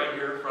sitting right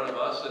here in front of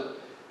us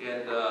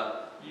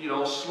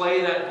and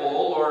slay that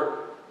bull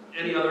or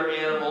any other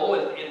animal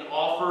and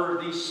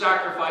offer these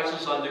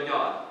sacrifices unto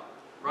God.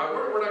 Right?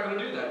 We're not going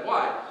to do that.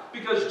 Why?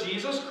 Because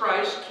Jesus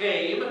Christ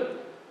came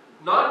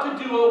not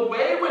to do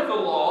away with the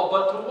law,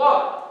 but to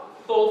what?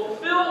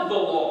 Fulfill the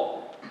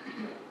law.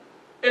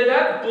 And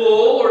that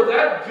bull or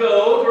that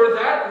goat or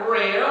that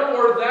ram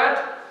or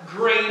that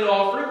grain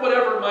offering,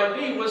 whatever it might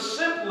be, was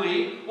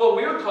simply what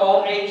we would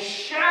call a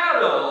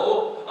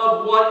shadow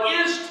of what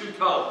is to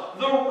come.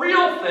 The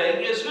real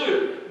thing is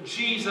who?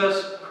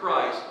 Jesus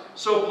Christ.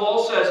 So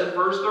Paul says in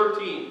verse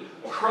 13,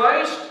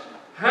 "Christ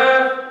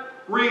hath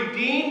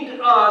redeemed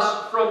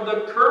us from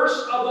the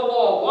curse of the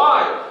law."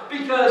 Why?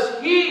 Because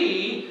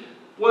He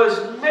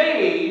was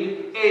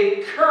made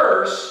a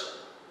curse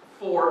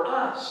for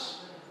us.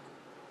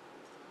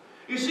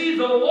 You see,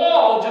 the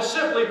law just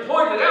simply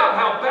pointed out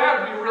how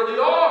bad we really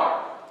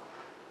are.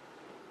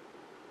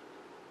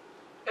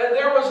 And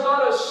there was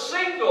not a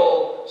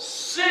single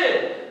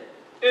sin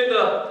in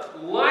the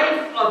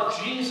life of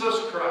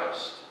Jesus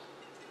Christ.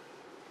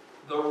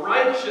 The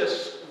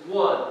righteous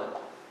one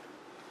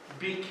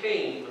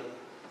became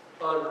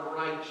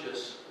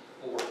unrighteous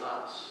for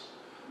us.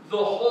 The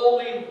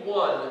Holy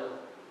One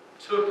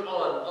took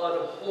on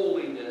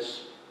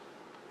unholiness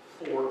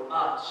for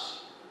us.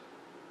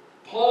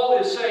 Paul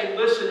is saying,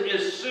 listen,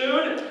 as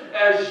soon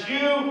as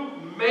you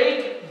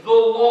make the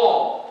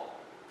law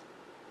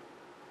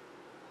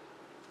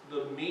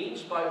the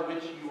means by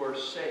which you are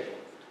saved,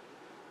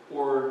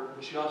 or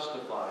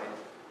justified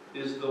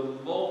is the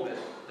moment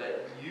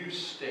that you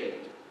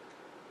state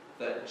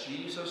that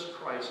Jesus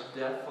Christ's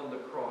death on the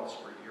cross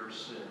for your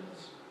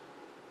sins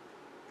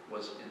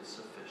was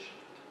insufficient.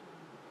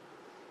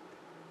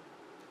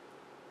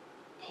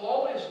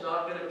 Paul is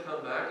not going to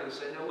come back and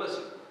say, now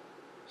listen,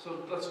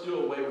 so let's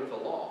do away with the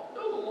law.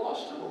 No, the law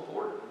is still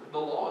important. The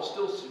law is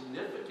still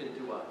significant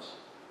to us.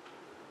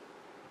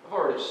 I've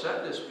already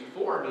said this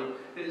before. I mean,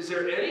 is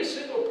there any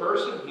single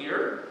person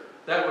here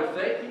that would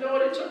think, you know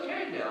what, it's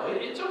okay now.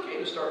 It's okay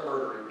to start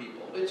murdering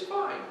people. It's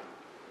fine.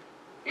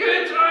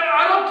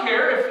 I don't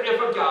care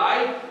if a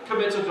guy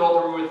commits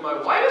adultery with my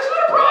wife. It's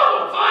not a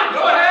problem. Fine,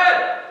 go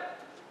ahead.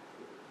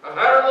 I've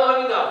had her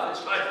long enough.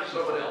 It's time for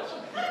someone else.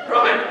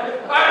 Right?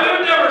 I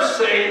would never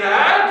say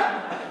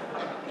that.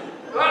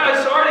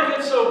 I'm sorry to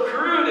get so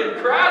crude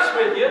and crass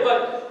with you,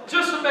 but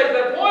just to make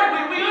that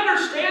point, we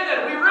understand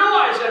that. We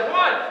realize that.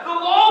 Why? The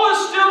law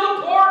is still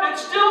important.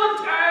 It's still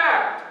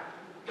intact.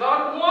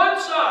 God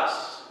wants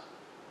us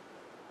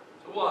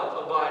to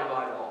what? Abide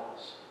by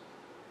laws.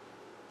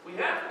 We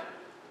have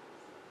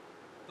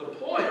to. The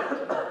point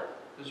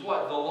is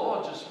what? The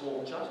law just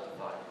won't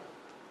justify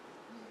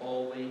you.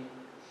 Only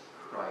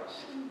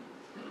Christ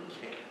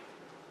can.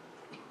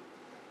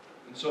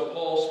 And so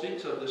Paul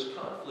speaks of this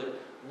conflict.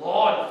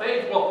 Law and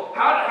faith. Well,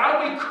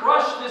 how do we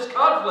crush this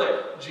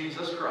conflict?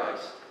 Jesus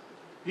Christ.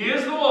 He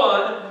is the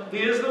one. He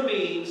is the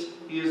means.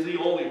 He is the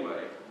only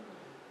way.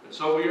 And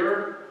so we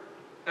are,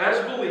 as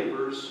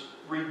believers,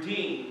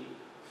 redeemed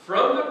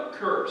from the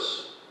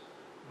curse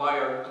by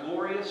our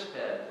glorious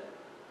head,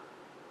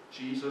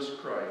 Jesus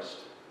Christ,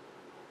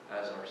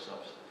 as our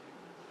substitute.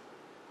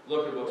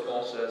 Look at what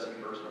Paul says in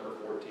verse number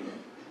 14.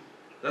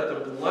 That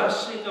the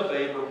blessing of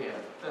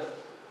Abraham.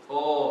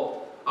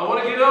 Oh, I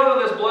want to get out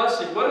on this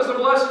blessing. What is the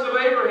blessing of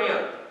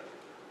Abraham?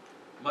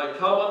 Might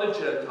come on the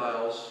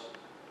Gentiles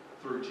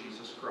through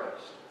Jesus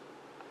Christ.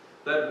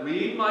 That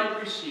we might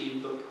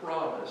receive the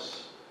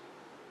promise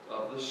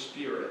of the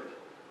Spirit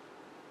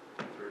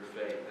through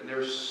faith. And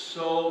there's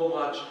so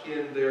much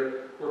in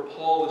there where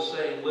Paul is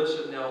saying,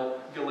 listen now,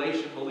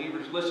 Galatian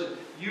believers, listen,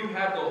 you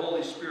have the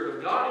Holy Spirit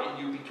of God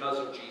in you because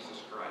of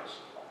Jesus Christ.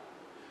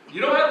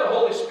 You don't have the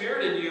Holy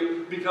Spirit in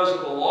you because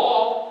of the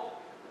law.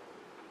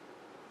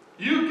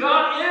 You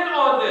got in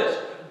on this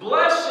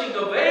blessing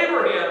of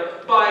Abraham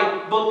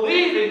by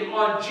believing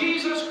on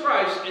Jesus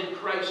Christ and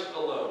Christ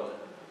alone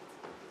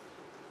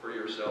for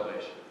your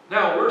salvation.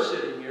 Now we're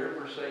sitting here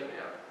and we're saying,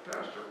 yeah,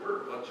 Pastor,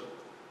 we're a bunch of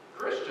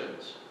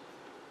Christians.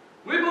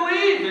 We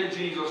believe in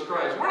Jesus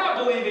Christ. We're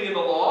not believing in the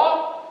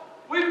law.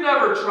 We've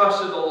never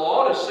trusted the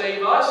law to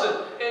save us.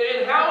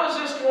 And how is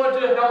this going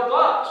to help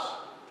us?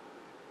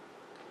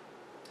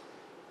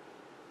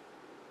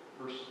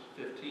 Verse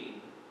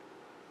 15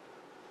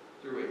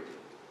 through 18.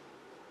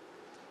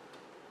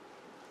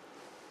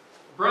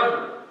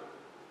 Brethren,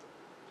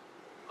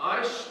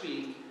 I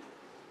speak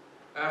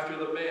after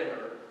the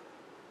manner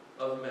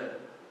of men,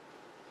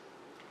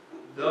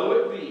 though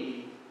it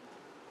be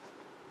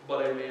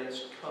but a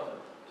man's covenant,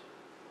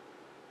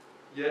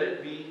 yet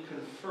it be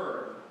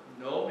confirmed,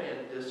 no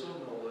man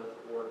disannulleth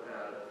or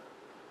addeth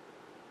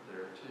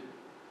thereto.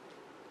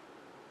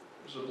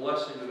 There's a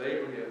blessing of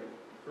Abraham.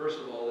 First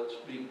of all, it's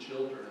being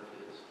children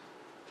of his.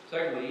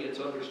 Secondly, it's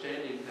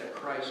understanding that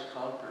Christ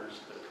conquers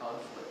the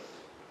conflict.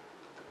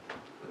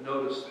 But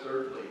notice,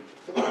 thirdly,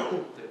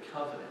 the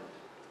covenant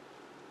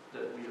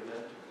that we have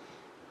entered.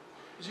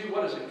 You see,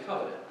 what is a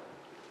covenant?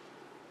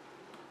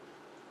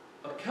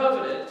 A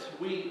covenant,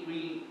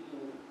 we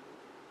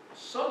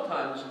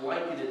sometimes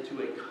liken it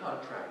to a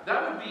contract.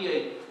 That would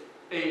be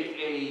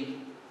a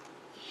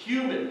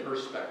human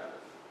perspective.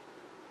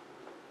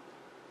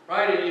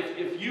 Right?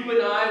 If you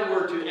and I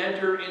were to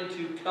enter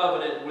into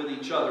covenant with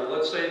each other,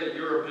 let's say that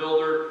you're a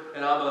builder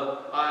and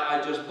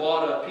I just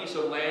bought a piece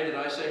of land and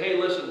I say, hey,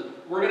 listen,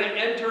 we're going to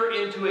enter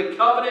into a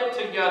covenant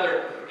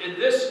together, and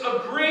this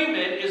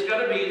agreement is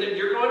going to be that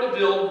you're going to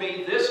build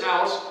me this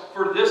house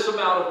for this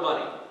amount of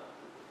money.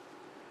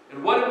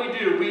 And what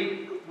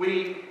do?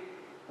 We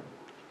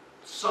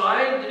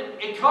signed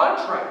a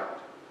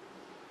contract.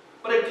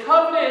 But a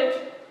covenant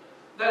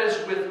that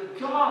is with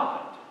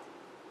God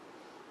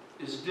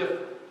is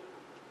different.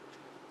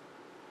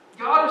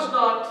 God is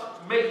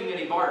not making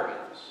any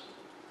bargains.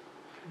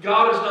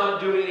 God is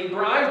not doing any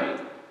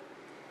bribing.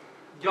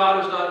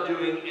 God is not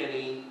doing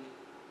any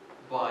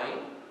buying.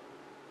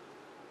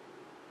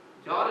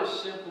 God has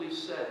simply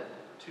said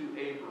to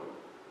Abram,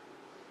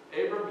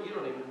 Abram, you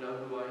don't even know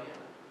who I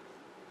am,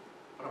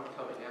 but I'm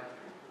coming after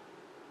you.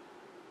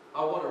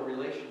 I want a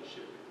relationship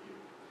with you.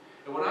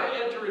 And when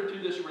I enter into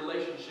this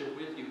relationship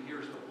with you,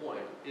 here's the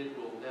point, it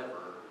will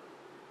never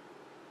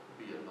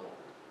be annulled.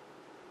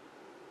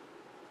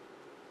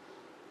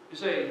 You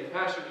say,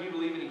 Pastor, do you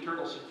believe in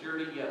eternal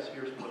security? Yes,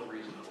 here's one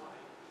reason why.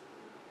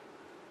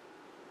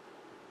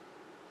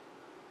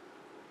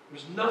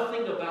 There's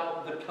nothing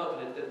about the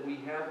covenant that we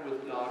have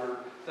with God or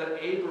that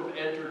Abram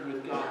entered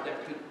with God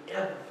that could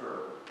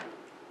ever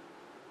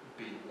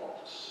be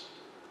lost.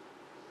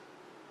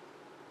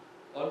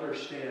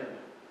 Understand,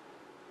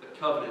 the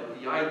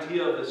covenant. The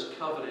idea of this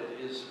covenant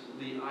is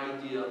the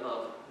idea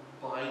of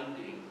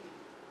binding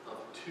of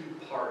two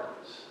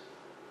parties.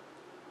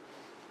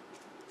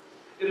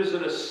 It is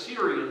an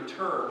Assyrian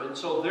term, and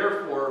so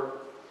therefore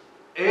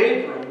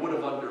Abram would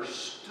have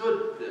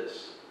understood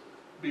this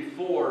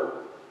before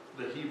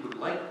the Hebrew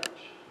language.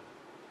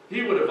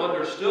 He would have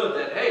understood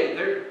that,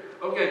 hey,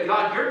 okay,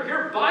 God,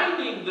 you're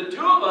binding the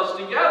two of us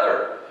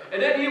together.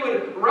 And then he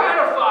would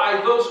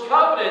ratify those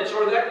covenants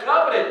or that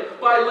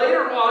covenant by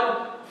later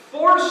on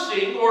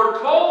forcing or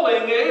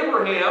calling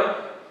Abraham,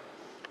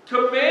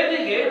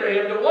 commanding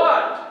Abraham to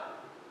what?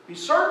 Be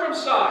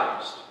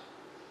circumcised.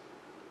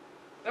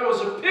 That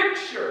was a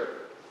picture.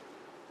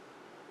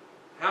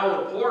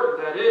 How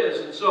important that is.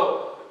 And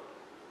so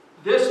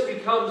this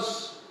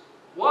becomes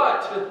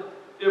what?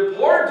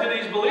 Important to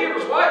these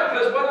believers. Why?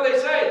 Because what do they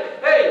say?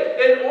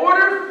 Hey, in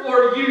order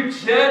for you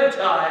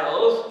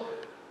Gentiles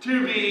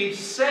to be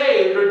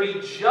saved or be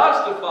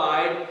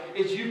justified,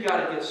 is you've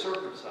got to get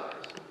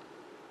circumcised.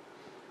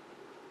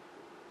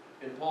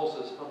 And Paul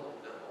says, oh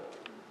no.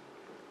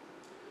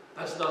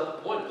 That's not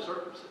the point of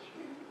circumcision.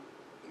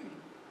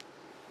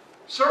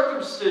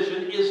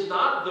 Circumcision is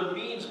not the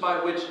means by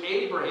which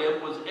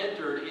Abraham was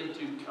entered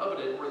into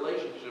covenant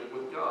relationship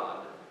with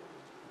God.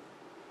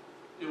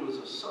 It was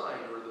a sign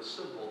or the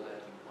symbol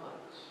that he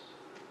was.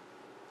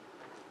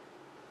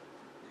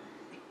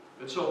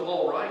 And so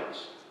Paul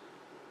writes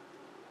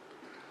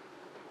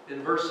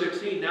in verse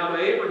 16, now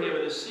to Abraham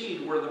and his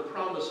seed were the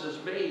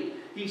promises made.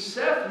 He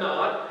saith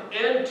not,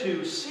 and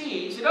to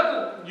seeds. He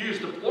doesn't use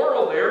the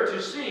plural there,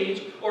 to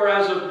seeds, or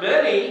as of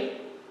many,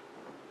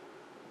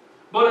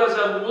 but as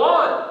of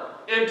one,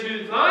 and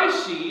to thy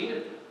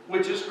seed,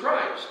 which is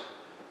Christ.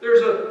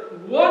 There's a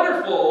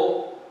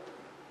wonderful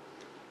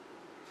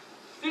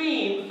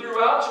theme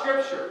throughout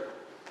Scripture.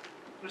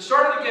 It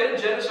started again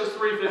in Genesis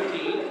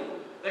 3:15,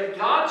 that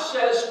God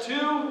says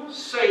to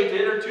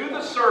Satan, or to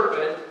the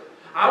serpent,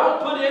 I will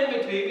put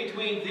enmity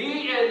between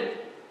thee and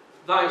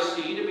thy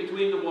seed, and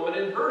between the woman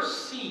and her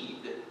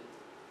seed.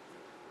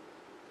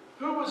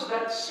 Who was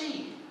that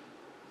seed?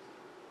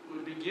 It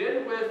would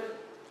begin with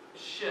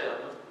Shem,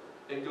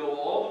 and go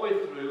all the way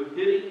through,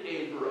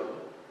 hitting Abram,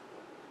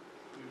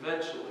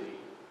 eventually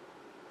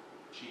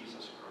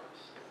Jesus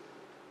Christ.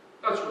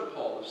 That's what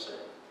Paul is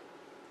saying.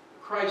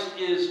 Christ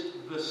is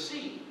the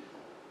seed.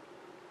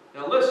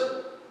 Now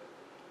listen,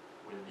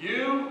 when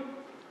you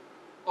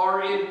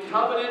are in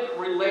covenant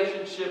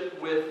relationship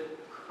with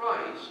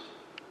Christ,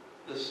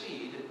 the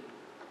seed,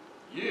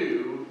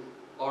 you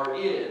are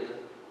in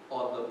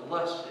on the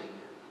blessing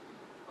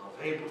of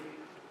Abraham.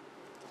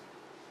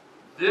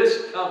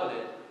 This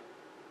covenant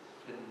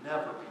can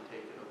never be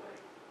taken away.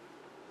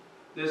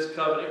 This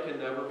covenant can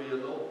never be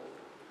annulled.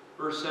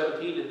 Verse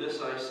 17, in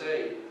this I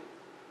say,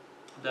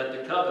 that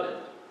the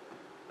covenant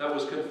that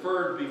was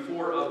conferred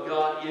before of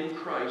God in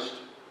Christ,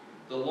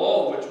 the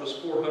law which was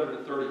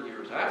 430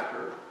 years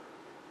after,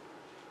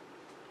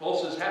 Paul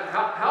says,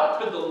 how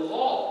could the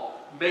law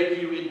make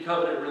you in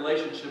covenant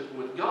relationship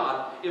with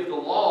God if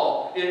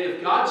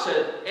God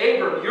said,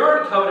 Abram, you're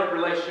in covenant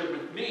relationship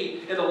with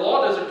me, and the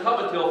law doesn't come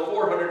until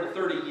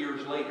 430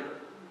 years later?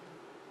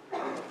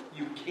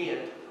 You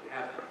can't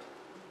have it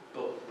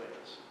both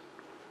ways.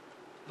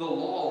 The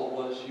law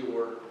was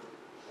your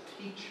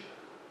teacher.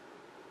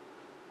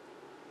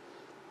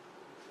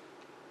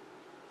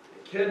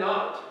 It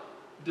cannot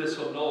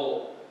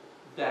disannul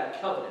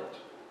that covenant.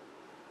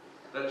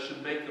 That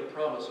should make the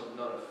promise of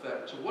none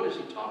effect. So what is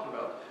he talking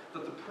about?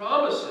 That the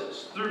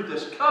promises through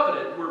this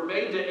covenant were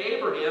made to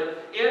Abraham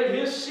and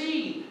his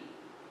seed.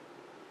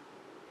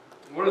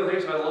 One of the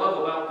things I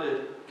love about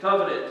the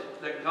covenant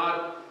that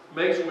God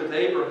makes with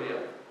Abraham,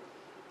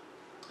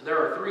 there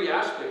are three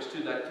aspects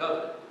to that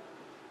covenant.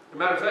 As a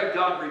matter of fact,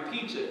 God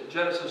repeats it.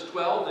 Genesis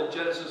 12, then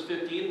Genesis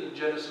 15, then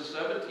Genesis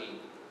 17.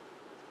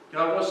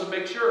 God wants to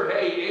make sure,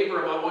 hey,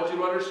 Abram, I want you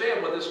to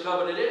understand what this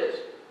covenant is.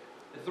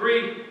 The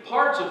three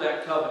parts of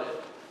that covenant.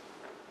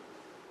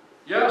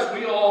 Yes,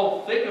 we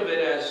all think of it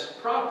as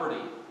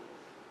property.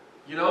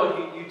 You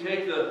know, you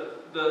take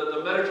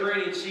the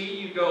Mediterranean Sea,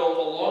 you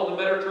go along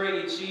the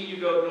Mediterranean Sea, you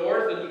go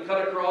north, and you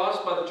cut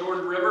across by the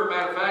Jordan River.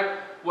 Matter of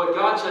fact, what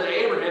God said to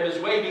Abraham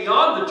is way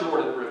beyond the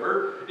Jordan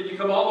River. And you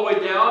come all the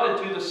way down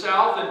into the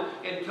south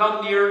and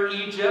come near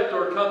Egypt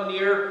or come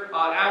near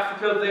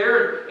Africa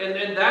there.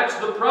 And that's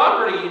the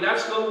property,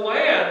 that's the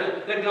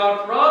land that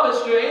God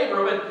promised to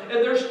Abram.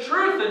 And there's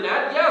truth in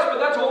that, yes, but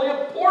that's only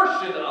a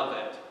portion of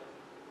it.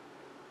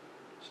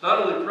 It's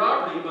not only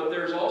property, but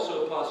there's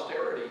also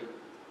posterity.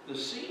 The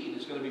seed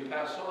is going to be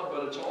passed on,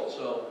 but it's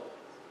also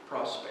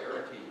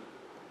prosperity.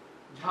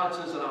 God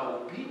says that I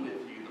will be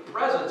with you, the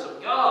presence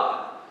of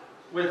God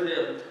with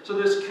him. So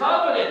this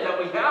covenant that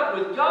we have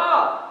with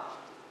God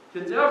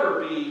can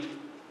never be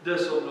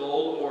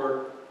disannulled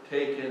or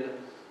taken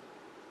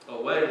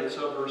away. And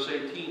so verse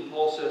 18,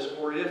 Paul says,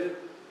 for if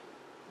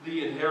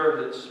the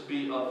inheritance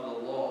be of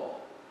the law,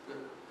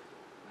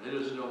 it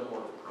is no more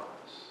of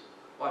promise.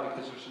 Why?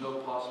 Because there's no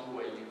possible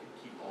way you can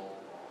keep all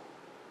the law.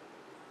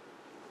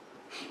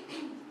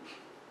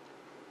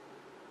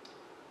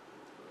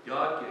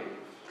 God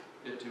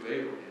gave it to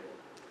Abraham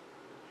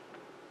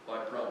by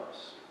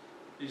promise.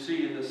 You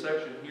see, in this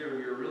section here,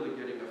 we are really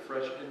getting a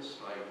fresh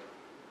insight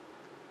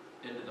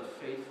into the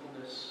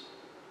faithfulness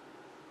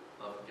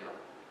of God.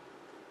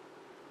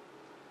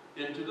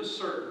 Into the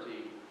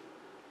certainty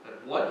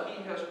that what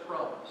He has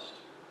promised,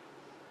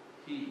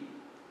 He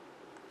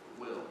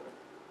will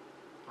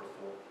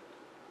perform.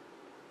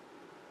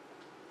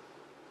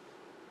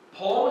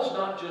 Paul is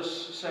not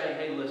just saying,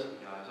 hey, listen,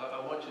 guys, I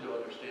want you to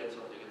understand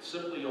something. It's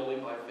simply only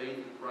by faith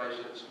in Christ.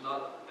 It's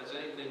not has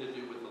anything to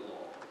do with the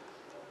law.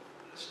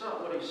 That's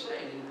not what he's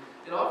saying.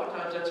 And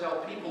oftentimes that's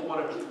how people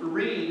want to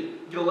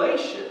read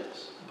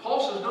Galatians.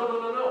 Paul says, no, no,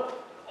 no, no.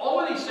 All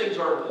of these things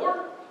are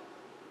important.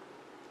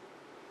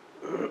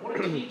 I want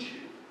to teach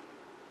you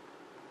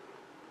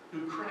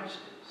who Christ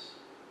is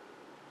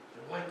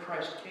and why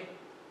Christ came.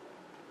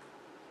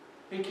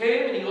 He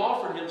came and He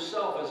offered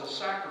Himself as a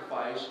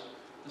sacrifice,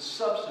 the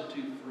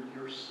substitute for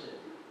your sin.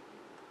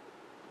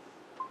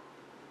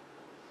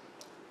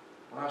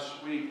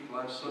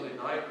 Last Sunday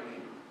night, we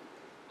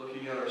were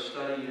looking at our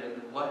study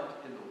in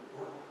what in the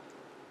world?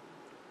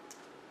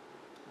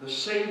 The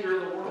Savior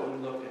of the world we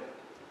looked at.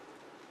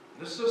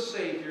 This is a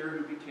Savior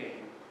who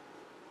became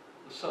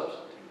the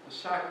substitute, the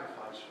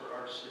sacrifice for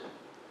our sin.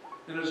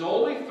 And it is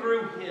only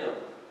through Him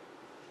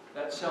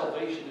that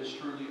salvation is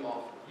truly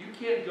offered. You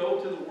can't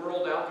go to the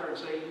world out there and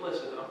say,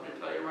 listen, I'm going to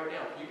tell you right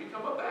now, if you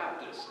become a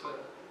Baptist,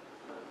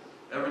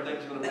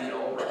 everything's going to be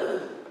all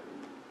right.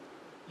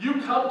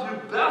 You come to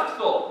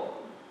Bethel,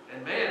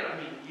 and man, I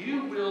mean,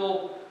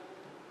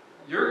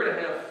 you're going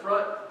to have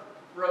front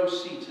row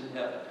seats in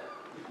heaven.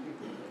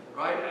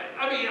 Right?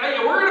 I mean,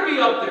 we're going to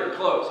be up there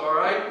close, all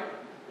right?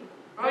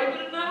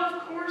 Right? No,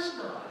 of course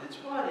not. It's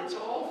what? It's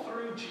all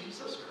through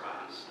Jesus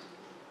Christ.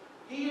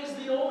 He is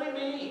the only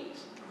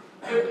means.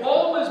 And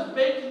Paul is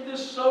making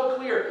this so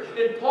clear.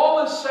 And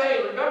Paul is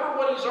saying, remember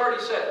what he's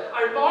already said,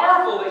 I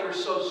marvel that you're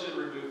so soon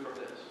removed from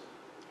this.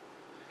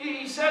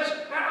 He says,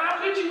 how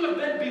could you have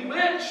been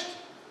bewitched?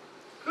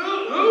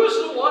 Who's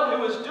the one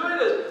who is doing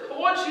this? I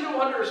want you to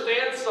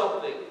understand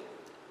something.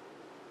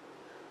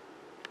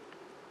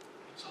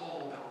 It's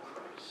all about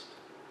Christ.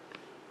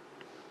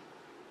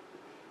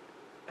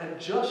 And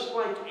just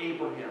like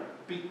Abraham,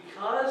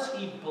 because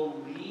he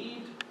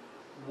believed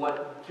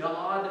what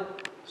God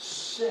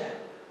said,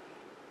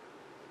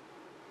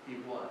 he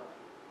what?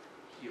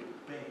 He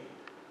obeyed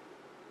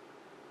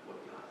what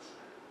God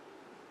said.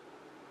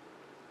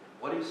 And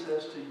what He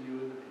says to you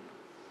and me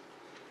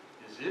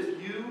is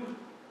if you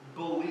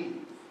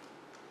believe,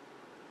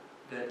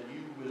 then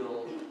you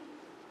will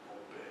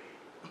obey.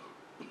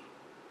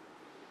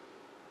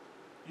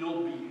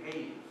 You'll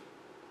behave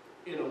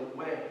in a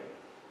way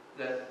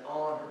that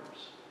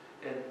honors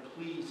and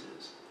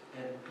pleases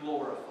and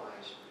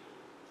glorifies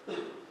me.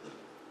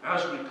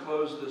 As we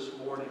close this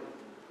morning,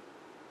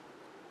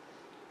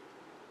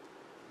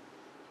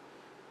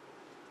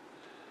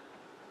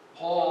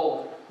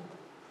 Paul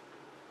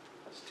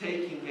is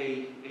taking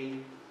a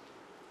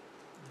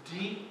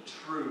deep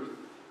truth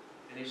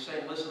and he's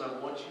saying, listen, I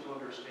want you to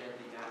understand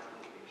the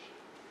application.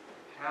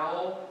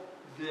 How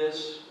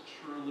this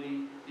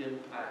truly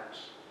impacts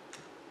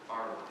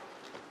our life.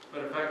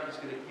 But in fact, he's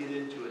going to get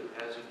into it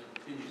as he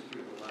continues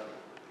through the letter.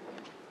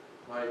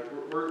 Right?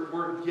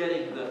 We're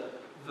getting the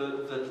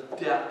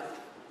depth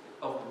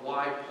of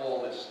why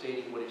Paul is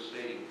stating what he's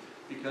stating,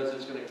 because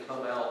it's going to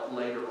come out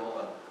later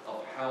on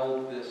of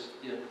how this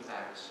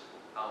impacts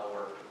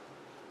our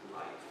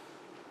life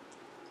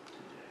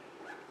today.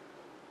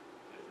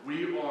 If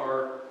we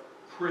are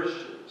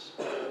Christians,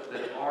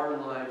 that our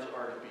lives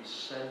are to be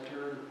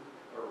centered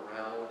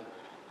around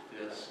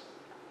this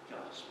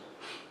gospel.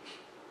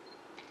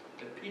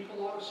 And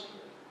people ought to see it.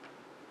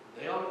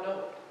 They ought to know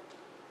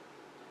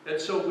it.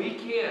 And so we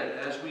can,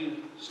 as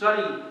we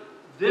study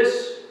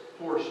this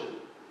portion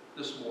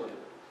this morning,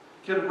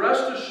 can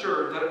rest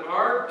assured that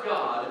our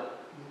God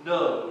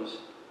knows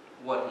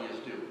what He is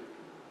doing.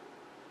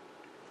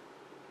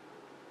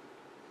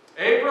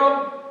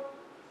 Abram,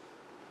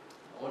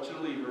 I want you to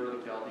leave Ur of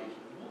the Chaldees.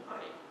 Why?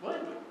 What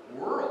in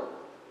the world?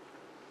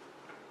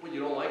 Well, you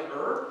don't like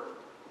Ur?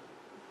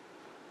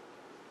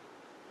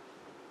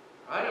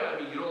 I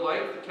mean, you don't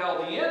like the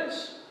Chaldeans?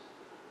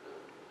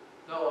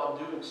 No, I'm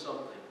doing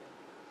something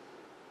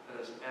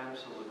that is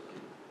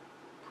absolutely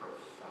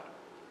profound.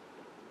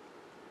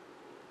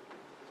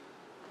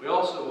 We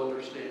also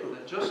understand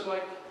that just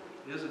like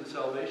it is in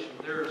salvation,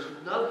 there is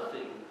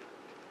nothing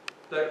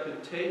that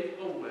could take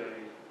away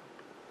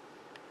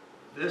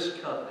this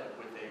covenant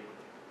with Abraham.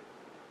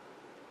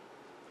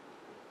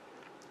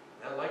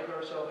 That like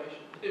our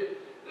salvation?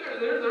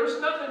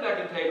 There's nothing that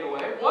can take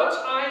away. Once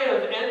I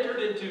have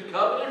entered into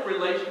covenant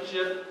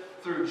relationship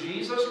through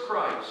Jesus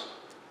Christ,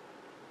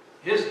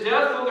 His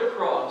death on the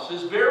cross,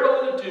 His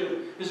burial in the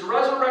tomb, His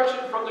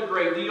resurrection from the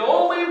grave, the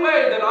only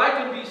way that I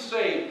can be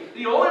saved,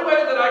 the only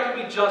way that I can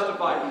be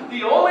justified,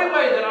 the only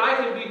way that I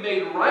can be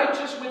made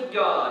righteous with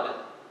God,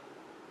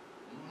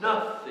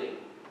 nothing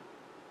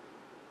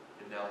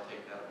can now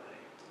take that away.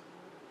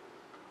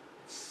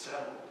 It's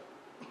settled.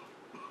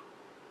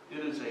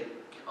 It is a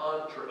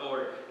contract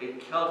or a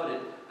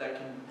covenant that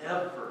can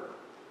never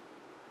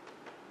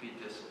be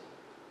dissolved.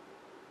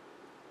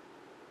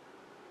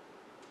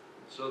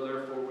 So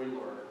therefore we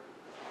learn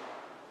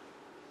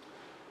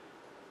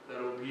that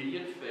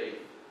obedient faith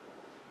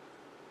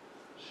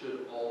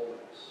should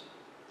always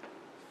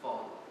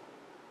follow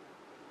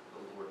the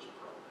Lord's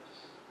promise.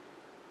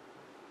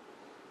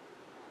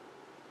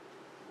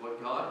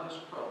 What God has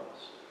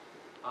promised,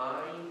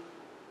 I,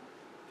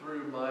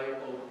 through my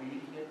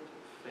obedient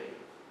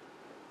faith,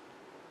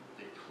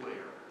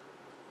 declare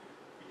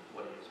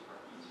what He has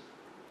promised.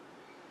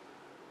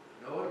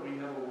 You know what? We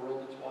have a world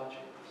that's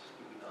watching us,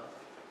 do we not?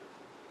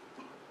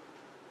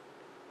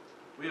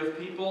 We have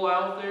people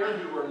out there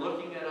who are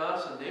looking at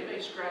us, and they may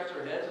scratch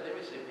their heads and they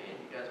may say, man,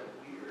 you guys are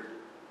weird.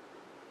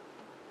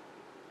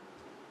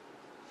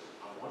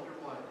 I wonder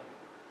why they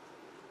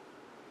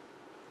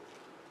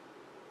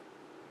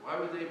are. Why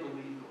would they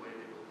believe the way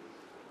they believe?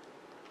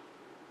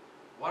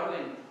 Why do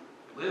they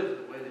live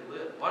the way they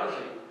live? Why do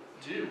they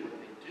do what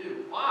they do?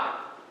 Why?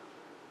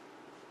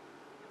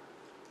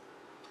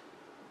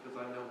 Because I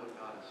know what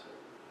God has said.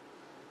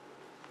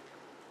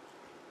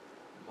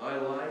 My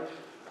life,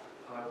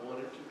 I want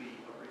it to be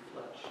a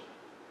reflection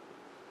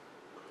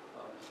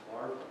of His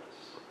marvelous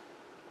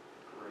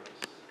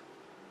grace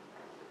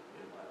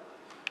in my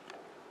life.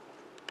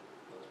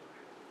 Let's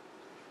pray.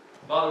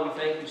 Father, we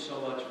thank you so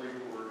much for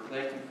your word.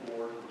 Thank you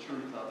for the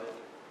truth of it.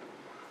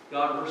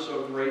 God, we're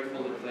so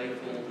grateful and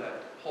thankful that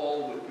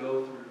Paul would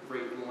go through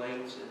great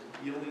lengths in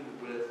dealing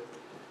with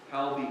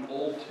how the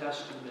Old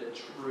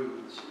Testament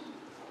truths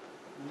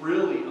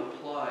really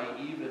apply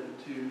even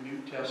to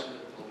New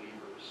Testament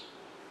believers.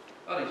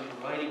 God,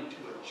 he's writing to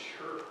a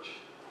church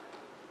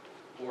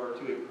or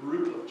to a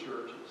group of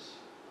churches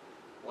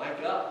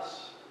like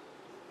us.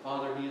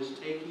 Father, he is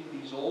taking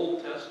these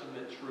Old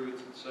Testament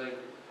truths and saying,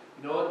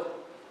 you know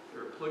what?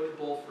 They're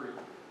applicable for you.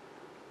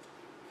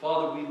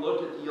 Father, we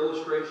look at the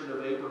illustration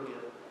of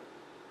Abraham.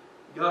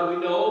 God, we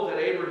know that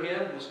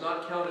Abraham was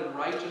not counted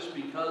righteous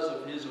because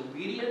of his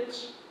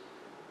obedience.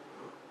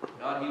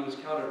 God, he was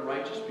counted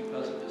righteous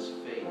because of his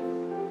faith.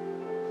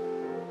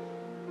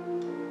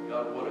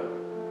 God, what a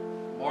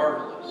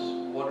marvelous,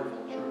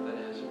 wonderful truth that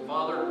is. And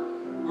Father,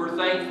 we're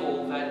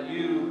thankful that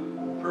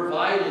you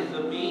provided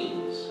the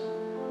means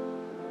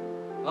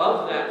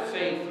of that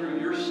faith through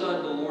your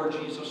Son, the Lord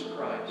Jesus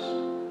Christ.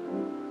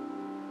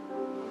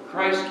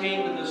 Christ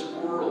came to this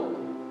world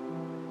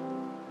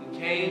and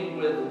came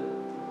with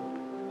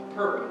a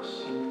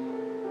purpose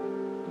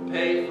to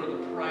pay for the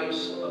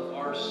price of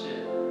our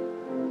sin,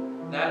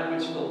 that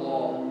which the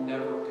law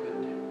never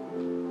could do.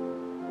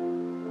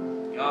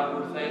 God,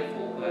 we're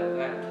thankful that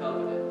that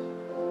covenant,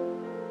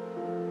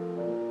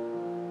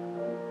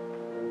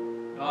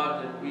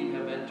 God, that we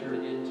have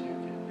entered into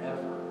can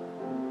never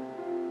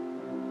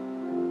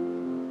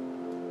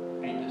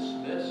be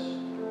dismissed.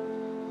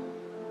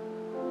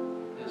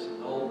 This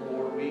no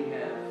more. We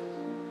have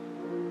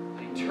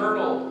an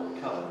eternal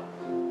covenant.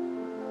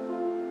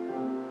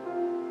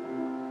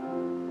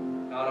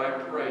 God, I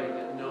pray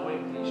that knowing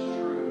these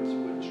truths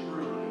would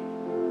truly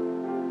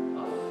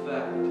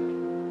affect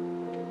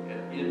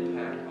and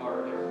impact our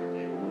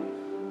everyday life.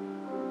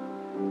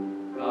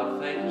 God,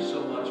 thank you so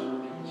much for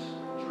these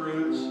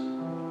truths.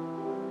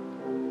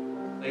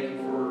 Thank you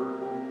for,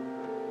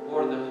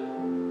 Lord, the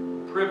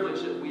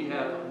privilege that we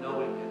have of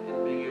knowing it and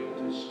being able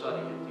to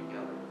study it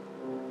together.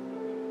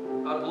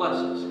 God bless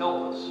us.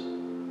 Help us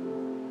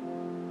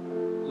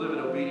live in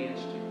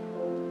obedience to you.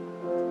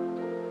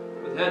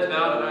 With heads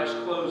bowed and eyes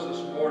closed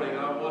this morning,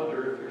 I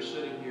wonder if you're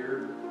sitting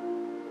here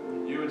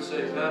and you would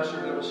say,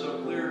 Pastor, that was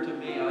so clear to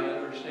me. I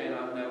understand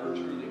I've never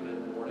truly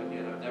been born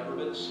again. I've never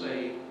been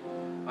saved.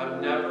 I've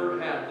never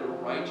had the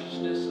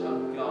righteousness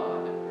of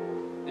God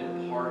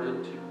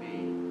imparted to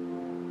me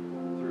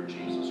through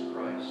Jesus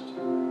Christ.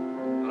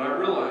 And I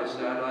realize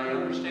that. I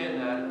understand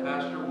that. And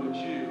Pastor, would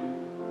you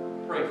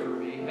pray for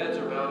me? Heads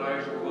are bowed,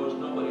 eyes are closed.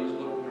 Nobody is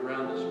looking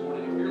around this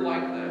morning. If you're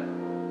like that,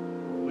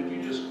 would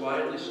you just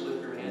quietly slip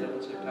your hand up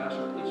and say,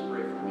 Pastor, please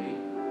pray for me?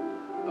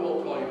 I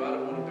won't call you out.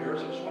 I won't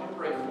embarrass you. I just want to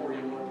pray for you.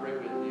 I want to pray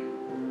with you.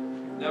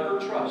 Never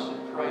trust in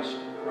Christ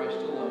and Christ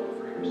alone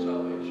for your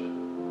salvation.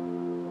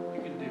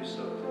 You can do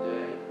so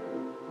today.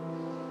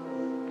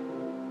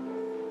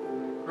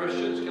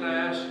 Christians, can I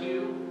ask you,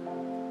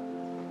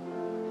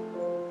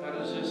 how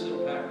does this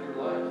impact your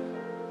life?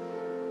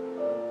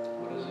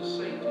 What does this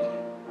say to you?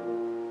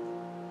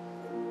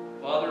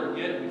 Father,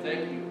 again, we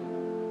thank you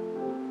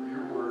for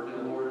your word,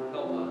 and Lord,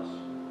 help us.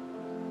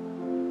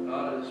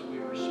 God, as we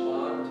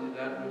respond to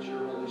that which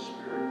your Holy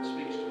Spirit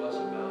speaks to us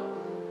about,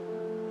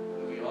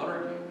 that we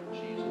honor you.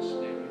 In Jesus'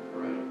 name we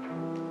pray.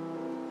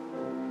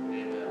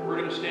 Amen. We're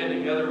going to stand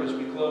together as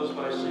we close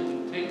by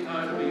singing, Take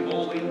Time to Be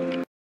Holy.